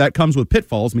 Now, that comes with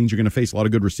pitfalls, means you're going to face a lot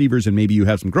of good receivers, and maybe you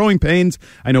have some growing pains.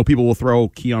 I know people will throw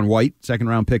Keon White,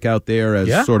 second-round pick, out there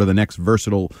as sort of the next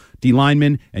versatile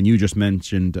D-lineman, and you just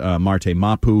mentioned Marte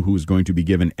Mapu, who's going to be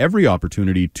given every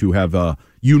opportunity to have a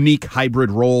unique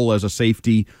hybrid role as a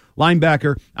safety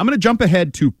linebacker. I'm going to jump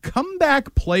ahead to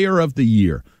Comeback Player of the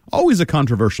Year. Always a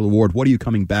controversial award. What are you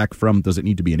coming back from? Does it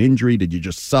need to be an injury? Did you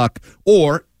just suck?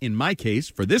 Or, in my case,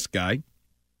 for this guy,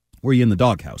 were you in the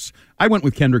doghouse? I went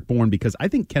with Kendrick Bourne because I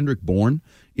think Kendrick Bourne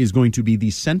is going to be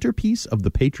the centerpiece of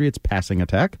the Patriots' passing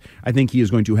attack. I think he is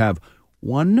going to have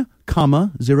 1,000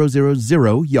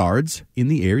 yards in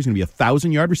the air. He's going to be a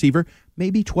 1,000-yard receiver,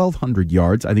 maybe 1,200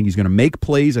 yards. I think he's going to make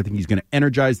plays. I think he's going to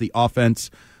energize the offense.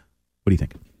 What do you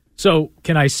think? So,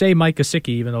 can I say Mike Gesicki,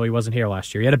 even though he wasn't here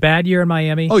last year? He had a bad year in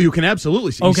Miami. Oh, you can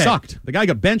absolutely say. He sucked. The guy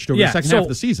got benched over the second half of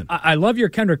the season. I love your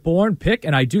Kendrick Bourne pick,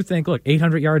 and I do think,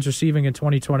 800 yards receiving in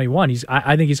 2021.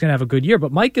 I think he's going to have a good year.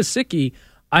 But Mike Gesicki,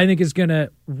 I think, is going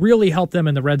to really help them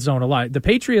in the red zone a lot. The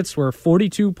Patriots were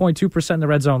 42.2% in the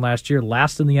red zone last year,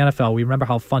 last in the NFL. We remember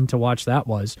how fun to watch that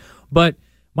was. But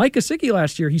Mike Gesicki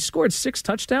last year, he scored 6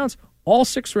 touchdowns. All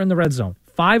 6 were in the red zone.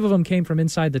 5 of them came from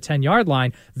inside the 10-yard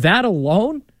line. That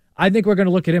alone, I think we're going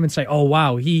to look at him and say, oh,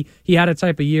 wow, he had a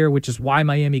type of year, which is why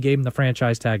Miami gave him the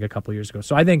franchise tag a couple years ago.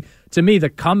 So I think, to me, the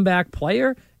comeback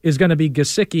player is going to be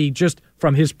Gesicki just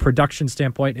from his production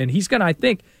standpoint, and he's going to, I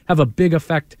think, have a big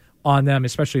effect on them,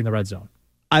 especially in the red zone.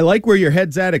 I like where your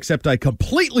head's at, except I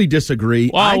completely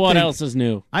disagree. Wow, what else is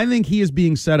new? I think he is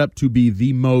being set up to be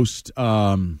the most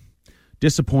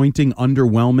disappointing,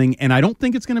 underwhelming, and I don't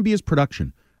think it's going to be his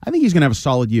production. I think he's going to have a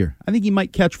solid year. I think he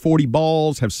might catch 40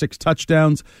 balls, have 6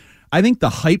 touchdowns. I think the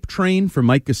hype train for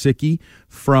Mike Gesicki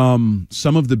from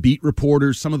some of the beat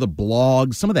reporters, some of the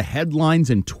blogs, some of the headlines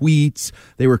and tweets,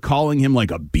 they were calling him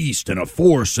like a beast and a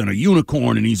force and a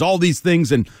unicorn, and he's all these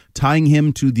things, and tying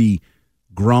him to the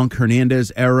Gronk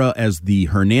Hernandez era as the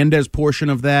Hernandez portion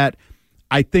of that.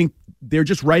 I think they're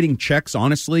just writing checks,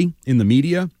 honestly, in the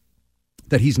media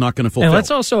that he's not going to fulfill. And let's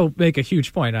also make a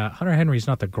huge point. Hunter Henry's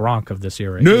not the Gronk of this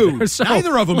era. No, so,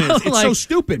 neither of them is. It's so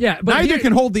stupid. Yeah, but neither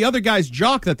can hold the other guy's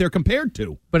jock that they're compared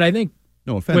to. But I think...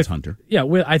 No offense, Hunter. Yeah,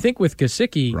 I think with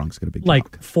Gesicki, Gronk's got a big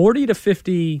jock. 40 to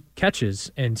 50 catches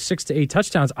and 6 to 8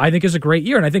 touchdowns, I think is a great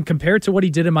year. And I think compared to what he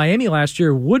did in Miami last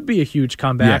year would be a huge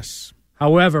comeback. Yes.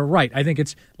 However, I think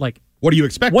it's like... What do you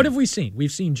expect? What have we seen?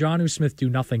 We've seen Jonnu Smith do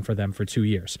nothing for them for 2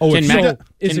 years. Oh,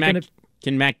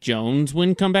 Can Mac Jones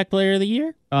win Comeback Player of the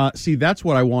Year? See, that's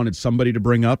what I wanted somebody to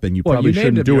bring up, and you Well, probably you named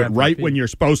shouldn't him do your it right MVP. when you're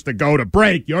supposed to go to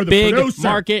break. You're the Big producer.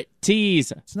 market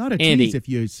tease. It's not a Andy. tease if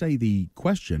you say the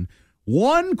question.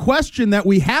 One question that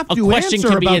we have A to question answer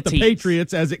can be a about the tease.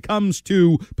 Patriots as it comes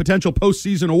to potential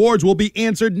postseason awards will be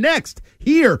answered next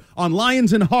here on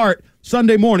Lions and Hart,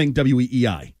 Sunday morning,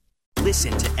 WEEI.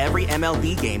 Listen to every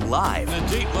MLB game live. In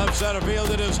the deep left center field,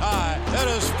 it is high, it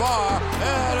is far,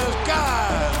 it is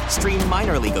gone. Stream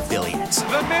minor league affiliates.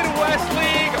 The Midwest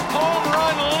League home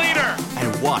run leader.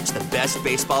 And watch the best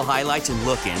baseball highlights and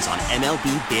look-ins on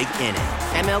MLB Big Inning.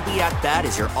 MLB At Bat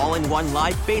is your all-in-one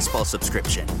live baseball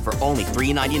subscription for only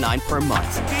 $3.99 per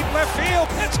month. Deep left field,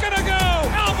 it's gonna go.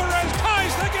 Alvarez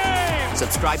ties the game.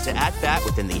 Subscribe to At Bat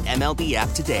within the MLB app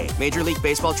today. Major League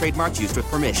Baseball trademarks used with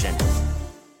permission.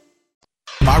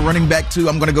 My running back, too,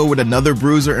 I'm going to go with another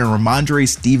bruiser and Ramondre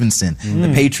Stevenson,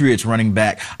 the Patriots running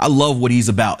back. I love what he's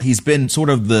about. He's been sort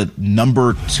of the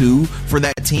number 2 for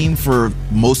that team for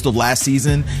most of last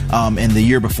season and the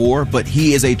year before, but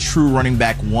he is a true running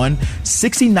back 1.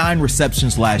 69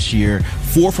 receptions last year,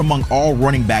 4th among all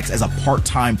running backs as a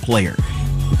part-time player.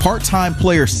 Part-time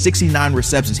player, 69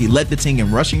 receptions. He led the team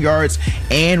in rushing yards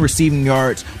and receiving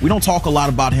yards. We don't talk a lot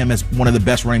about him as one of the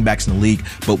best running backs in the league,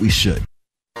 but we should.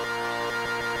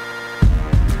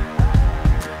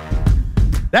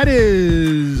 That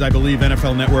is, I believe,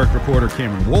 NFL Network reporter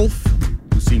Cameron Wolfe,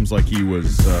 who seems like he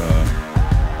was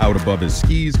out above his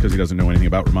skis because he doesn't know anything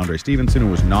about Ramondre Stevenson, who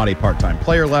was not a part-time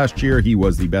player last year. He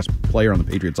was the best player on the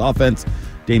Patriots offense.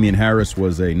 Damian Harris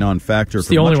was a non-factor for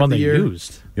the only much one of the they year.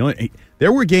 used.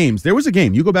 There were games. There was a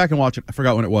game. You go back and watch it. I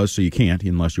forgot when it was, so you can't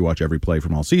unless you watch every play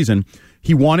from all season.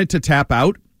 He wanted to tap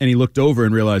out, and he looked over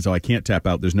and realized, I can't tap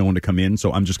out. There's no one to come in,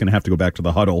 so I'm just going to have to go back to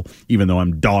the huddle, even though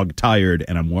I'm dog-tired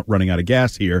and I'm running out of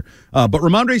gas here. But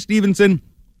Ramondre Stevenson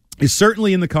is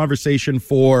certainly in the conversation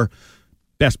for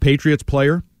best Patriots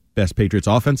player, best Patriots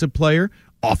offensive player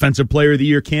of the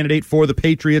year candidate for the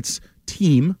Patriots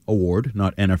team award,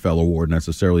 not NFL award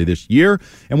necessarily this year.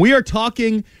 And we are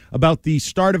talking about the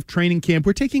start of training camp.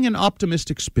 We're taking an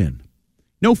optimistic spin.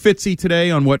 No Fitzy today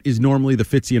on what is normally the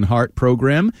Fitzy and Hart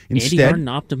program. Instead, Andy Harden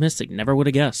optimistic. Never would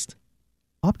have guessed.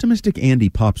 Optimistic Andy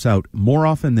pops out more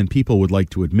often than people would like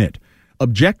to admit.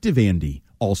 Objective Andy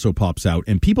also pops out,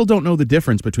 and people don't know the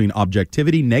difference between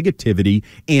objectivity, negativity,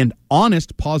 and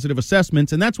honest positive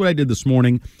assessments, and that's what I did this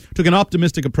morning. Took an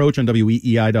optimistic approach on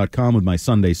WEEI.com with my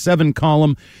Sunday 7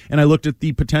 column, and I looked at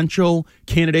the potential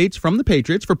candidates from the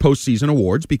Patriots for postseason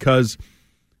awards because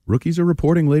rookies are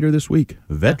reporting later this week.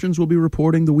 Veterans will be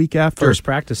reporting the week after. First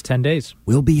practice, 10 days.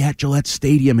 We'll be at Gillette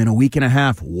Stadium in a week and a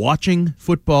half watching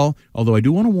football, although I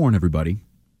do want to warn everybody,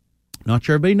 not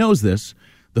sure everybody knows this,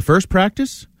 the first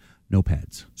practice, no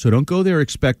pads. So don't go there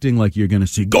expecting like you're going to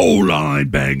see goal line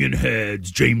banging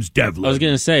heads, James Devlin. I was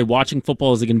going to say, watching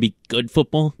football, is it going to be good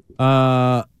football?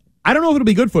 I don't know if it'll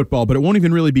be good football, but it won't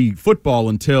even really be football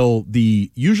until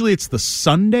usually it's the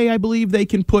Sunday, I believe, they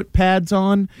can put pads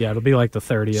on. Yeah, it'll be like the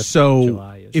 30th So of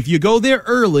July. if you go there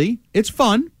early, it's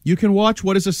fun. You can watch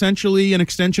what is essentially an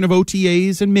extension of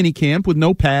OTAs and minicamp with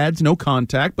no pads, no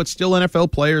contact, but still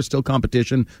NFL players, still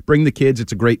competition. Bring the kids.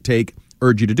 It's a great take.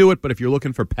 Urge you to do it. But if you're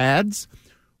looking for pads,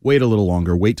 wait a little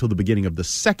longer. Wait till the beginning of the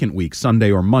second week,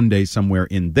 Sunday or Monday, somewhere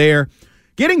in there.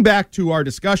 Getting back to our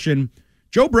discussion,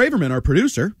 Joe Braverman, our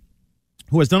producer,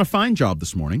 who has done a fine job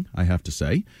this morning, I have to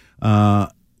say, had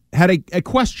a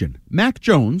question. Mac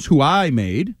Jones, who I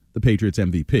made the Patriots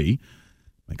MVP,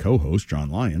 my co-host, John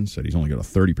Lyons, said he's only got a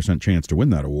 30% chance to win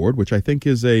that award, which I think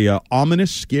is a ominous,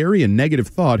 scary, and negative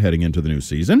thought heading into the new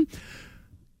season.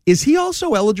 Is he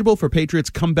also eligible for Patriots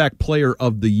Comeback Player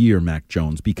of the Year, Mac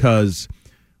Jones? Because,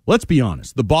 let's be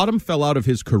honest, the bottom fell out of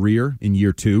his career in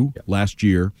year 2 last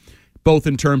year, both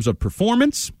in terms of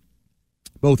performance,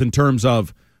 both in terms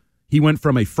of he went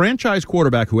from a franchise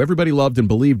quarterback who everybody loved and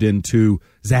believed in to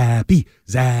zappy,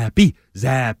 zappy,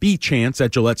 zappy chants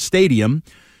at Gillette Stadium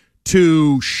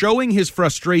to showing his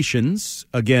frustrations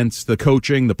against the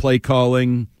coaching, the play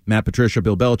calling, Matt Patricia,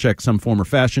 Bill Belichick, some form or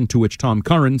fashion, to which Tom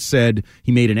Curran said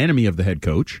he made an enemy of the head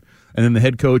coach. And then the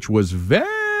head coach was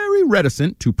very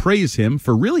reticent to praise him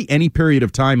for really any period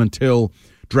of time until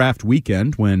draft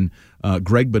weekend when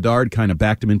Greg Bedard kind of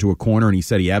backed him into a corner and he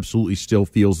said he absolutely still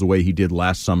feels the way he did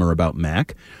last summer about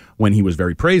Mac when he was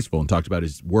very praiseful and talked about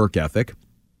his work ethic.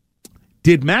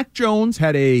 Did Mac Jones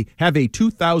have a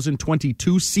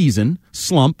 2022 season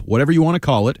slump, whatever you want to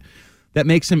call it, that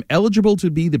makes him eligible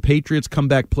to be the Patriots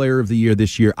Comeback Player of the Year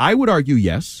this year? I would argue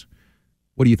yes.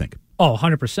 What do you think? Oh,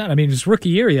 100%. I mean, his rookie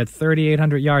year, he had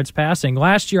 3,800 yards passing.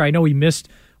 Last year, I know he missed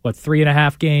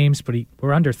 3.5 games, but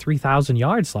we're under 3,000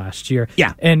 yards last year.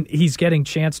 Yeah. And he's getting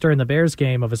chance during the Bears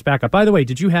game of his backup. By the way,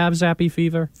 did you have Zappy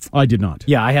fever? I did not.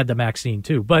 Yeah, I had the Maxine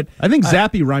too. But I think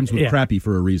Zappy rhymes with crappy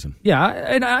for a reason. Yeah,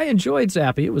 and I enjoyed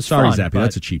Zappy. It was fun. Sorry, Zappy,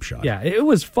 that's a cheap shot. Yeah, it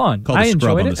was fun. Called I the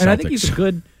scrub enjoyed on it, the and I Celtics.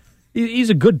 think he's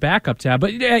a good backup to have.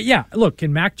 But yeah, look,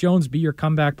 can Mac Jones be your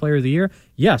comeback player of the year?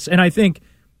 Yes, and I think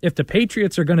if the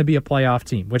Patriots are going to be a playoff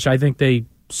team, which I think they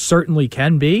certainly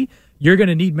can be, you're going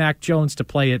to need Mac Jones to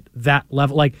play at that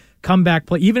level, like comeback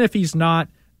play, even if he's not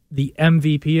the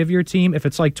MVP of your team. If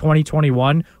it's like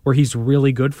 2021 where he's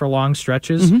really good for long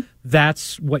stretches,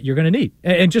 that's what you're going to need.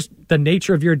 And just the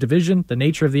nature of your division, the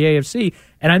nature of the AFC,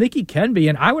 and I think he can be.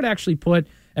 And I would actually put,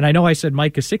 and I know I said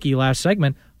Mike Gesicki last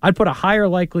segment, I'd put a higher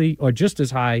likely or just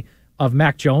as high of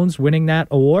Mac Jones winning that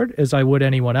award as I would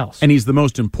anyone else. And he's the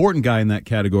most important guy in that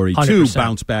category, too. 100%.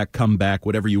 Bounce back, comeback,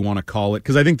 whatever you want to call it.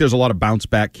 Because I think there's a lot of bounce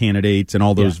back candidates and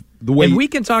all those. Yeah. The way and we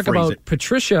can talk about it.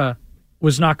 Patricia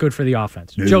was not good for the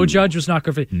offense. No. Joe Judge was not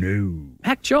good for No.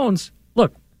 Mac Jones,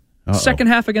 look, second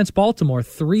half against Baltimore,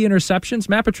 3 interceptions.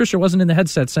 Matt Patricia wasn't in the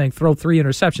headset saying throw 3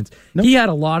 interceptions. Nope. He had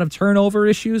a lot of turnover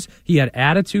issues. He had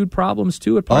attitude problems,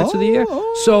 too, at parts of the year.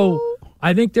 So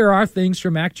I think there are things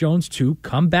for Mac Jones to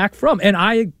come back from. And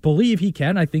I believe he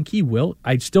can. I think he will.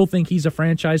 I still think he's a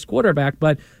franchise quarterback.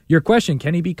 But your question,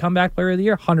 can he be comeback player of the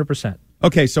year? 100%.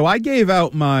 Okay, so I gave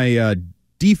out my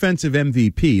defensive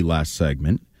MVP last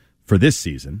segment for this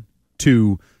season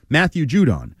to Matthew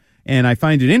Judon. And I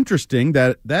find it interesting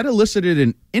that elicited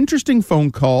an interesting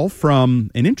phone call from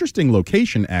an interesting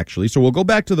location, actually. So we'll go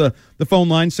back to the phone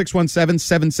line,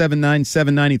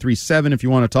 617-779-7937, if you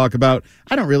want to talk about,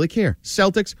 I don't really care,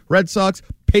 Celtics, Red Sox,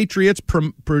 Patriots,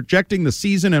 projecting the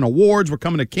season and awards. We're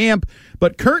coming to camp.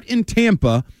 But Kurt in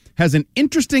Tampa has an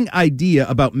interesting idea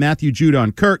about Matthew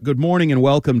Judon. Kurt, good morning and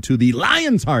welcome to the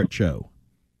Lions Heart Show.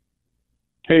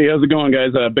 Hey, how's it going,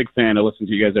 guys? Big fan. I listen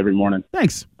to you guys every morning.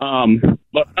 Thanks. You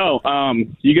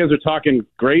guys are talking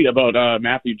great about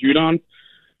Matthew Judon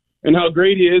and how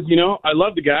great he is. You know, I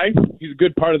love the guy. He's a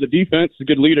good part of the defense, a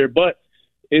good leader. But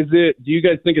do you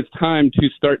guys think it's time to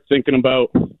start thinking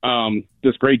about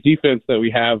this great defense that we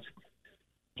have,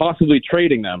 possibly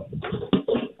trading them?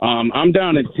 I'm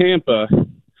down in Tampa.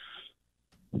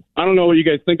 I don't know what you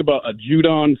guys think about a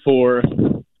Judon for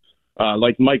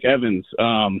like Mike Evans.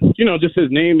 Just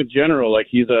his name in general. Like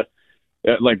he's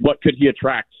what could he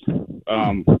attract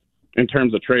in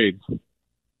terms of trades?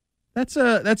 That's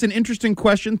an interesting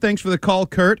question. Thanks for the call,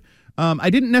 Kurt.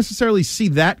 I didn't necessarily see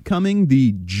that coming,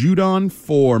 the Judon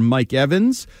for Mike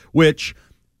Evans, which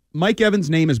Mike Evans'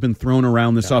 name has been thrown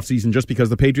around this offseason just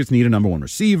because the Patriots need a number one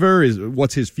receiver.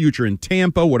 What's his future in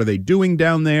Tampa? What are they doing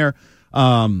down there?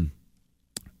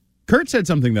 Kurt said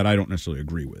something that I don't necessarily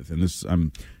agree with, and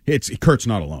Kurt's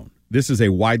not alone. This is a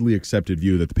widely accepted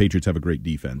view that the Patriots have a great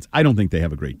defense. I don't think they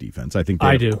have a great defense. I think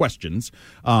they have questions.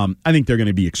 I think they're going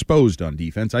to be exposed on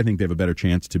defense. I think they have a better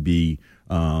chance to be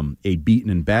a beaten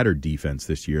and battered defense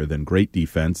this year than great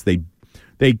defense. They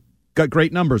got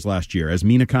great numbers last year, as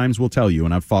Mina Kimes will tell you,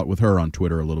 and I've fought with her on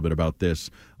Twitter a little bit about this.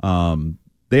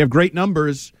 They have great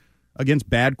numbers against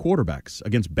bad quarterbacks,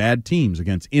 against bad teams,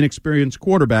 against inexperienced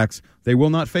quarterbacks. They will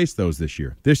not face those this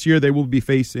year. This year they will be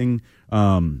facing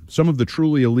some of the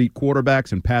truly elite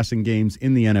quarterbacks and passing games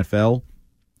in the NFL.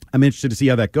 I'm interested to see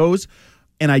how that goes,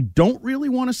 and I don't really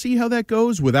want to see how that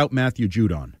goes without Matthew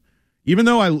Judon. Even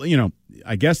though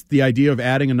I guess the idea of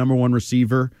adding a number one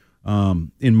receiver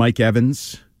in Mike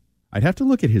Evans, I'd have to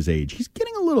look at his age. He's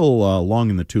getting a little long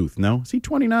in the tooth. No, is he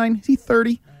 29? Is he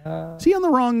 30? Is he on the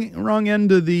wrong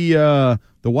end of the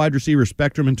wide receiver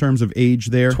spectrum in terms of age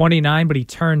there? 29, but he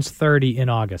turns 30 in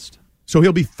August. So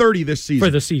he'll be 30 this season.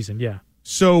 For the season, yeah.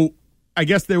 So I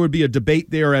guess there would be a debate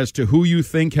there as to who you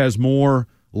think has more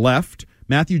left.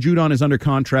 Matthew Judon is under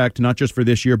contract not just for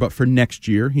this year, but for next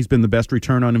year. He's been the best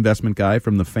return on investment guy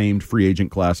from the famed free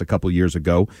agent class a couple years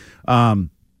ago.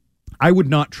 I would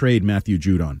not trade Matthew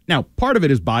Judon. Now, part of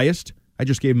it is biased. I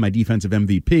just gave him my defensive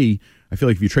MVP. I feel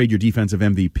like if you trade your defensive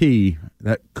MVP,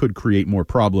 that could create more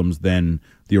problems than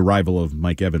the arrival of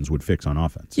Mike Evans would fix on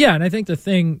offense. Yeah, and I think the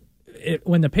thing,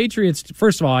 when the Patriots,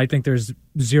 first of all, I think there's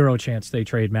zero chance they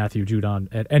trade Matthew Judon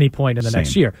at any point in the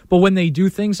next year. But when they do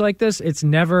things like this, it's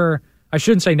never, I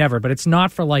shouldn't say never, but it's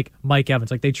not for like Mike Evans.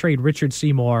 Like they trade Richard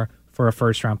Seymour for a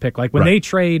first-round pick. Like when they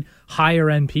trade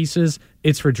higher-end pieces,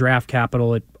 it's for draft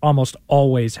capital. It almost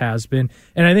always has been.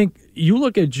 And I think you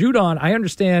look at Judon, I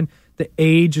understand the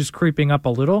age is creeping up a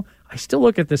little. I still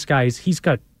look at this guy. He's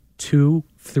got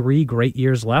 2-3 great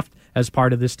years left as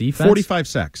part of this defense. 45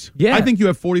 sacks. Yeah. I think you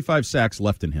have 45 sacks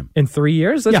left in him. In 3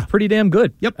 years? That's pretty damn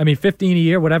good. Yep. I mean, 15 a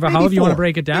year, whatever, Maybe however you want to 4.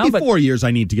 break it down. Maybe but 4 years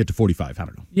I need to get to 45. I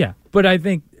don't know. Yeah, but I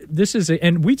think this is,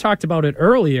 and we talked about it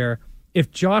earlier, if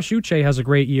Josh Uche has a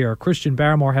great year, or Christian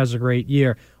Barmore has a great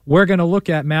year, we're going to look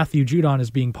at Matthew Judon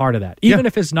as being part of that. Even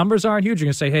if his numbers aren't huge, you're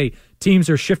going to say, hey, teams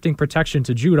are shifting protection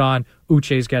to Judon,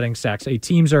 Uche's getting sacks. Hey,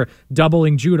 teams are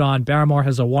doubling Judon, Barmore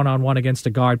has a one-on-one against a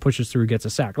guard, pushes through, gets a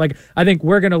sack. Like, I think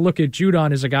we're going to look at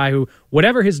Judon as a guy who,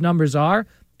 whatever his numbers are,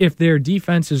 if their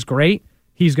defense is great,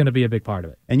 he's going to be a big part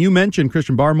of it. And you mentioned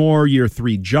Christian Barmore, year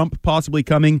 3 jump possibly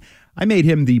coming. I made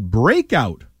him the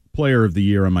breakout player of the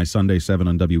year on my Sunday 7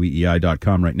 on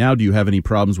WEEI.com right now. Do you have any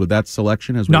problems with that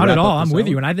selection? As we Not wrap at all. up I'm this with hour?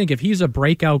 you. And I think if he's a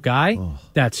breakout guy,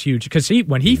 that's huge. Because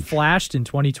when he flashed in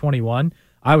 2021,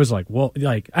 I was like, well, and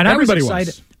Everybody I was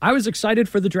excited. I was excited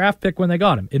for the draft pick when they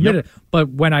got him. Admit it. But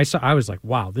when I was like,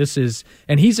 wow, this is,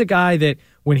 and he's a guy that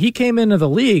when he came into the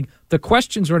league, the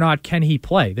questions were not, can he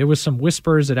play? There was some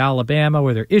whispers at Alabama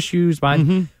where there are issues,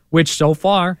 which so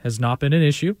far has not been an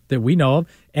issue that we know of.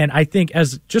 And I think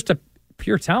as just a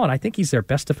pure talent, I think he's their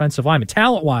best defensive lineman.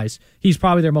 Talent-wise, he's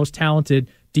probably their most talented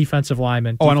defensive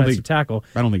lineman, defensive tackle.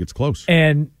 I don't think it's close.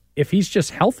 And if he's just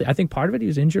healthy, I think part of it, he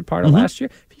was injured part of last year.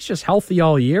 If he's just healthy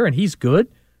all year and he's good,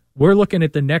 we're looking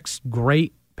at the next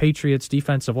great Patriots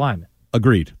defensive lineman.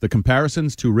 Agreed. The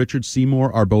comparisons to Richard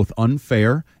Seymour are both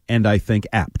unfair and I think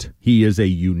apt. He is a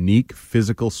unique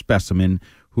physical specimen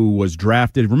who was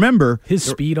drafted. Remember, his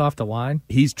speed off the line.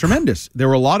 He's tremendous. There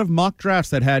were a lot of mock drafts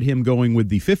that had him going with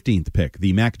the 15th pick,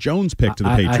 the Mac Jones pick to the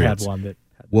Patriots. I had one that.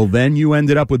 Well, then you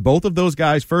ended up with both of those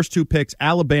guys, first 2 picks.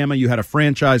 Alabama, you had a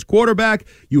franchise quarterback.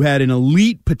 You had an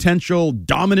elite, potential,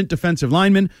 dominant defensive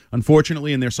lineman.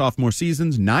 Unfortunately, in their sophomore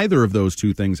seasons, neither of those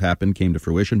 2 things happened, came to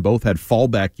fruition. Both had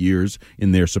fallback years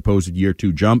in their supposed year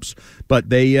 2 jumps. But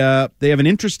they have an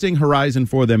interesting horizon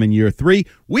for them in year 3.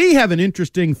 We have an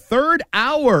interesting third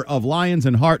hour of Lions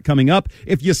and Hart coming up.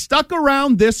 If you stuck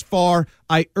around this far,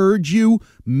 I urge you,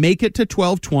 make it to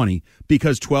 12:20,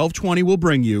 because 12:20 will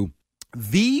bring you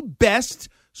the best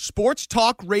sports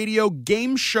talk radio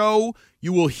game show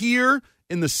you will hear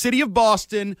in the city of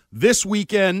Boston this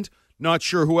weekend. Not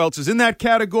sure who else is in that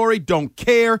category. Don't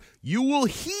care. You will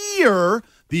hear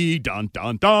the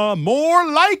dun-dun-dun more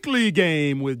likely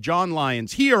game with John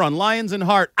Lyons here on Lions and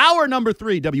Hart, hour number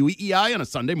 3, WEEI on a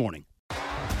Sunday morning.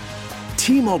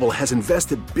 T-Mobile has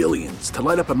invested billions to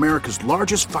light up America's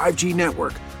largest 5G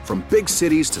network, from big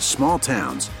cities to small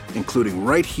towns, including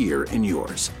right here in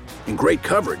yours. And great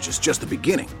coverage is just the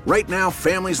beginning. Right now,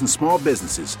 families and small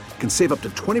businesses can save up to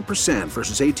 20%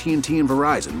 versus AT&T and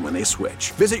Verizon when they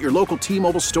switch. Visit your local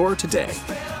T-Mobile store today.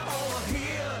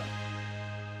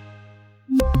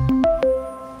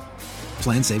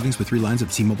 Plan savings with 3 lines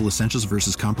of T-Mobile Essentials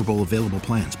versus comparable available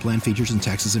plans. Plan features and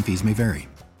taxes and fees may vary.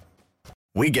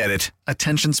 We get it.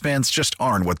 Attention spans just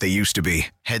aren't what they used to be.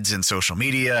 Heads in social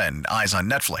media and eyes on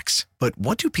Netflix. But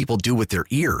what do people do with their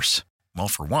ears? Well,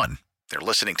 for one, they're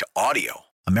listening to audio.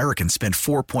 Americans spend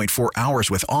 4.4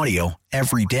 hours with audio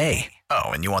every day. Oh,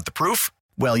 and you want the proof?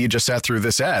 Well, you just sat through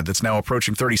this ad that's now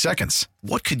approaching 30 seconds.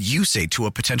 What could you say to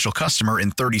a potential customer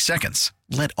in 30 seconds?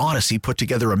 Let Odyssey put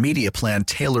together a media plan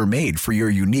tailor-made for your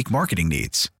unique marketing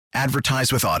needs.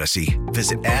 Advertise with Odyssey.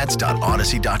 Visit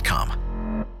ads.odyssey.com.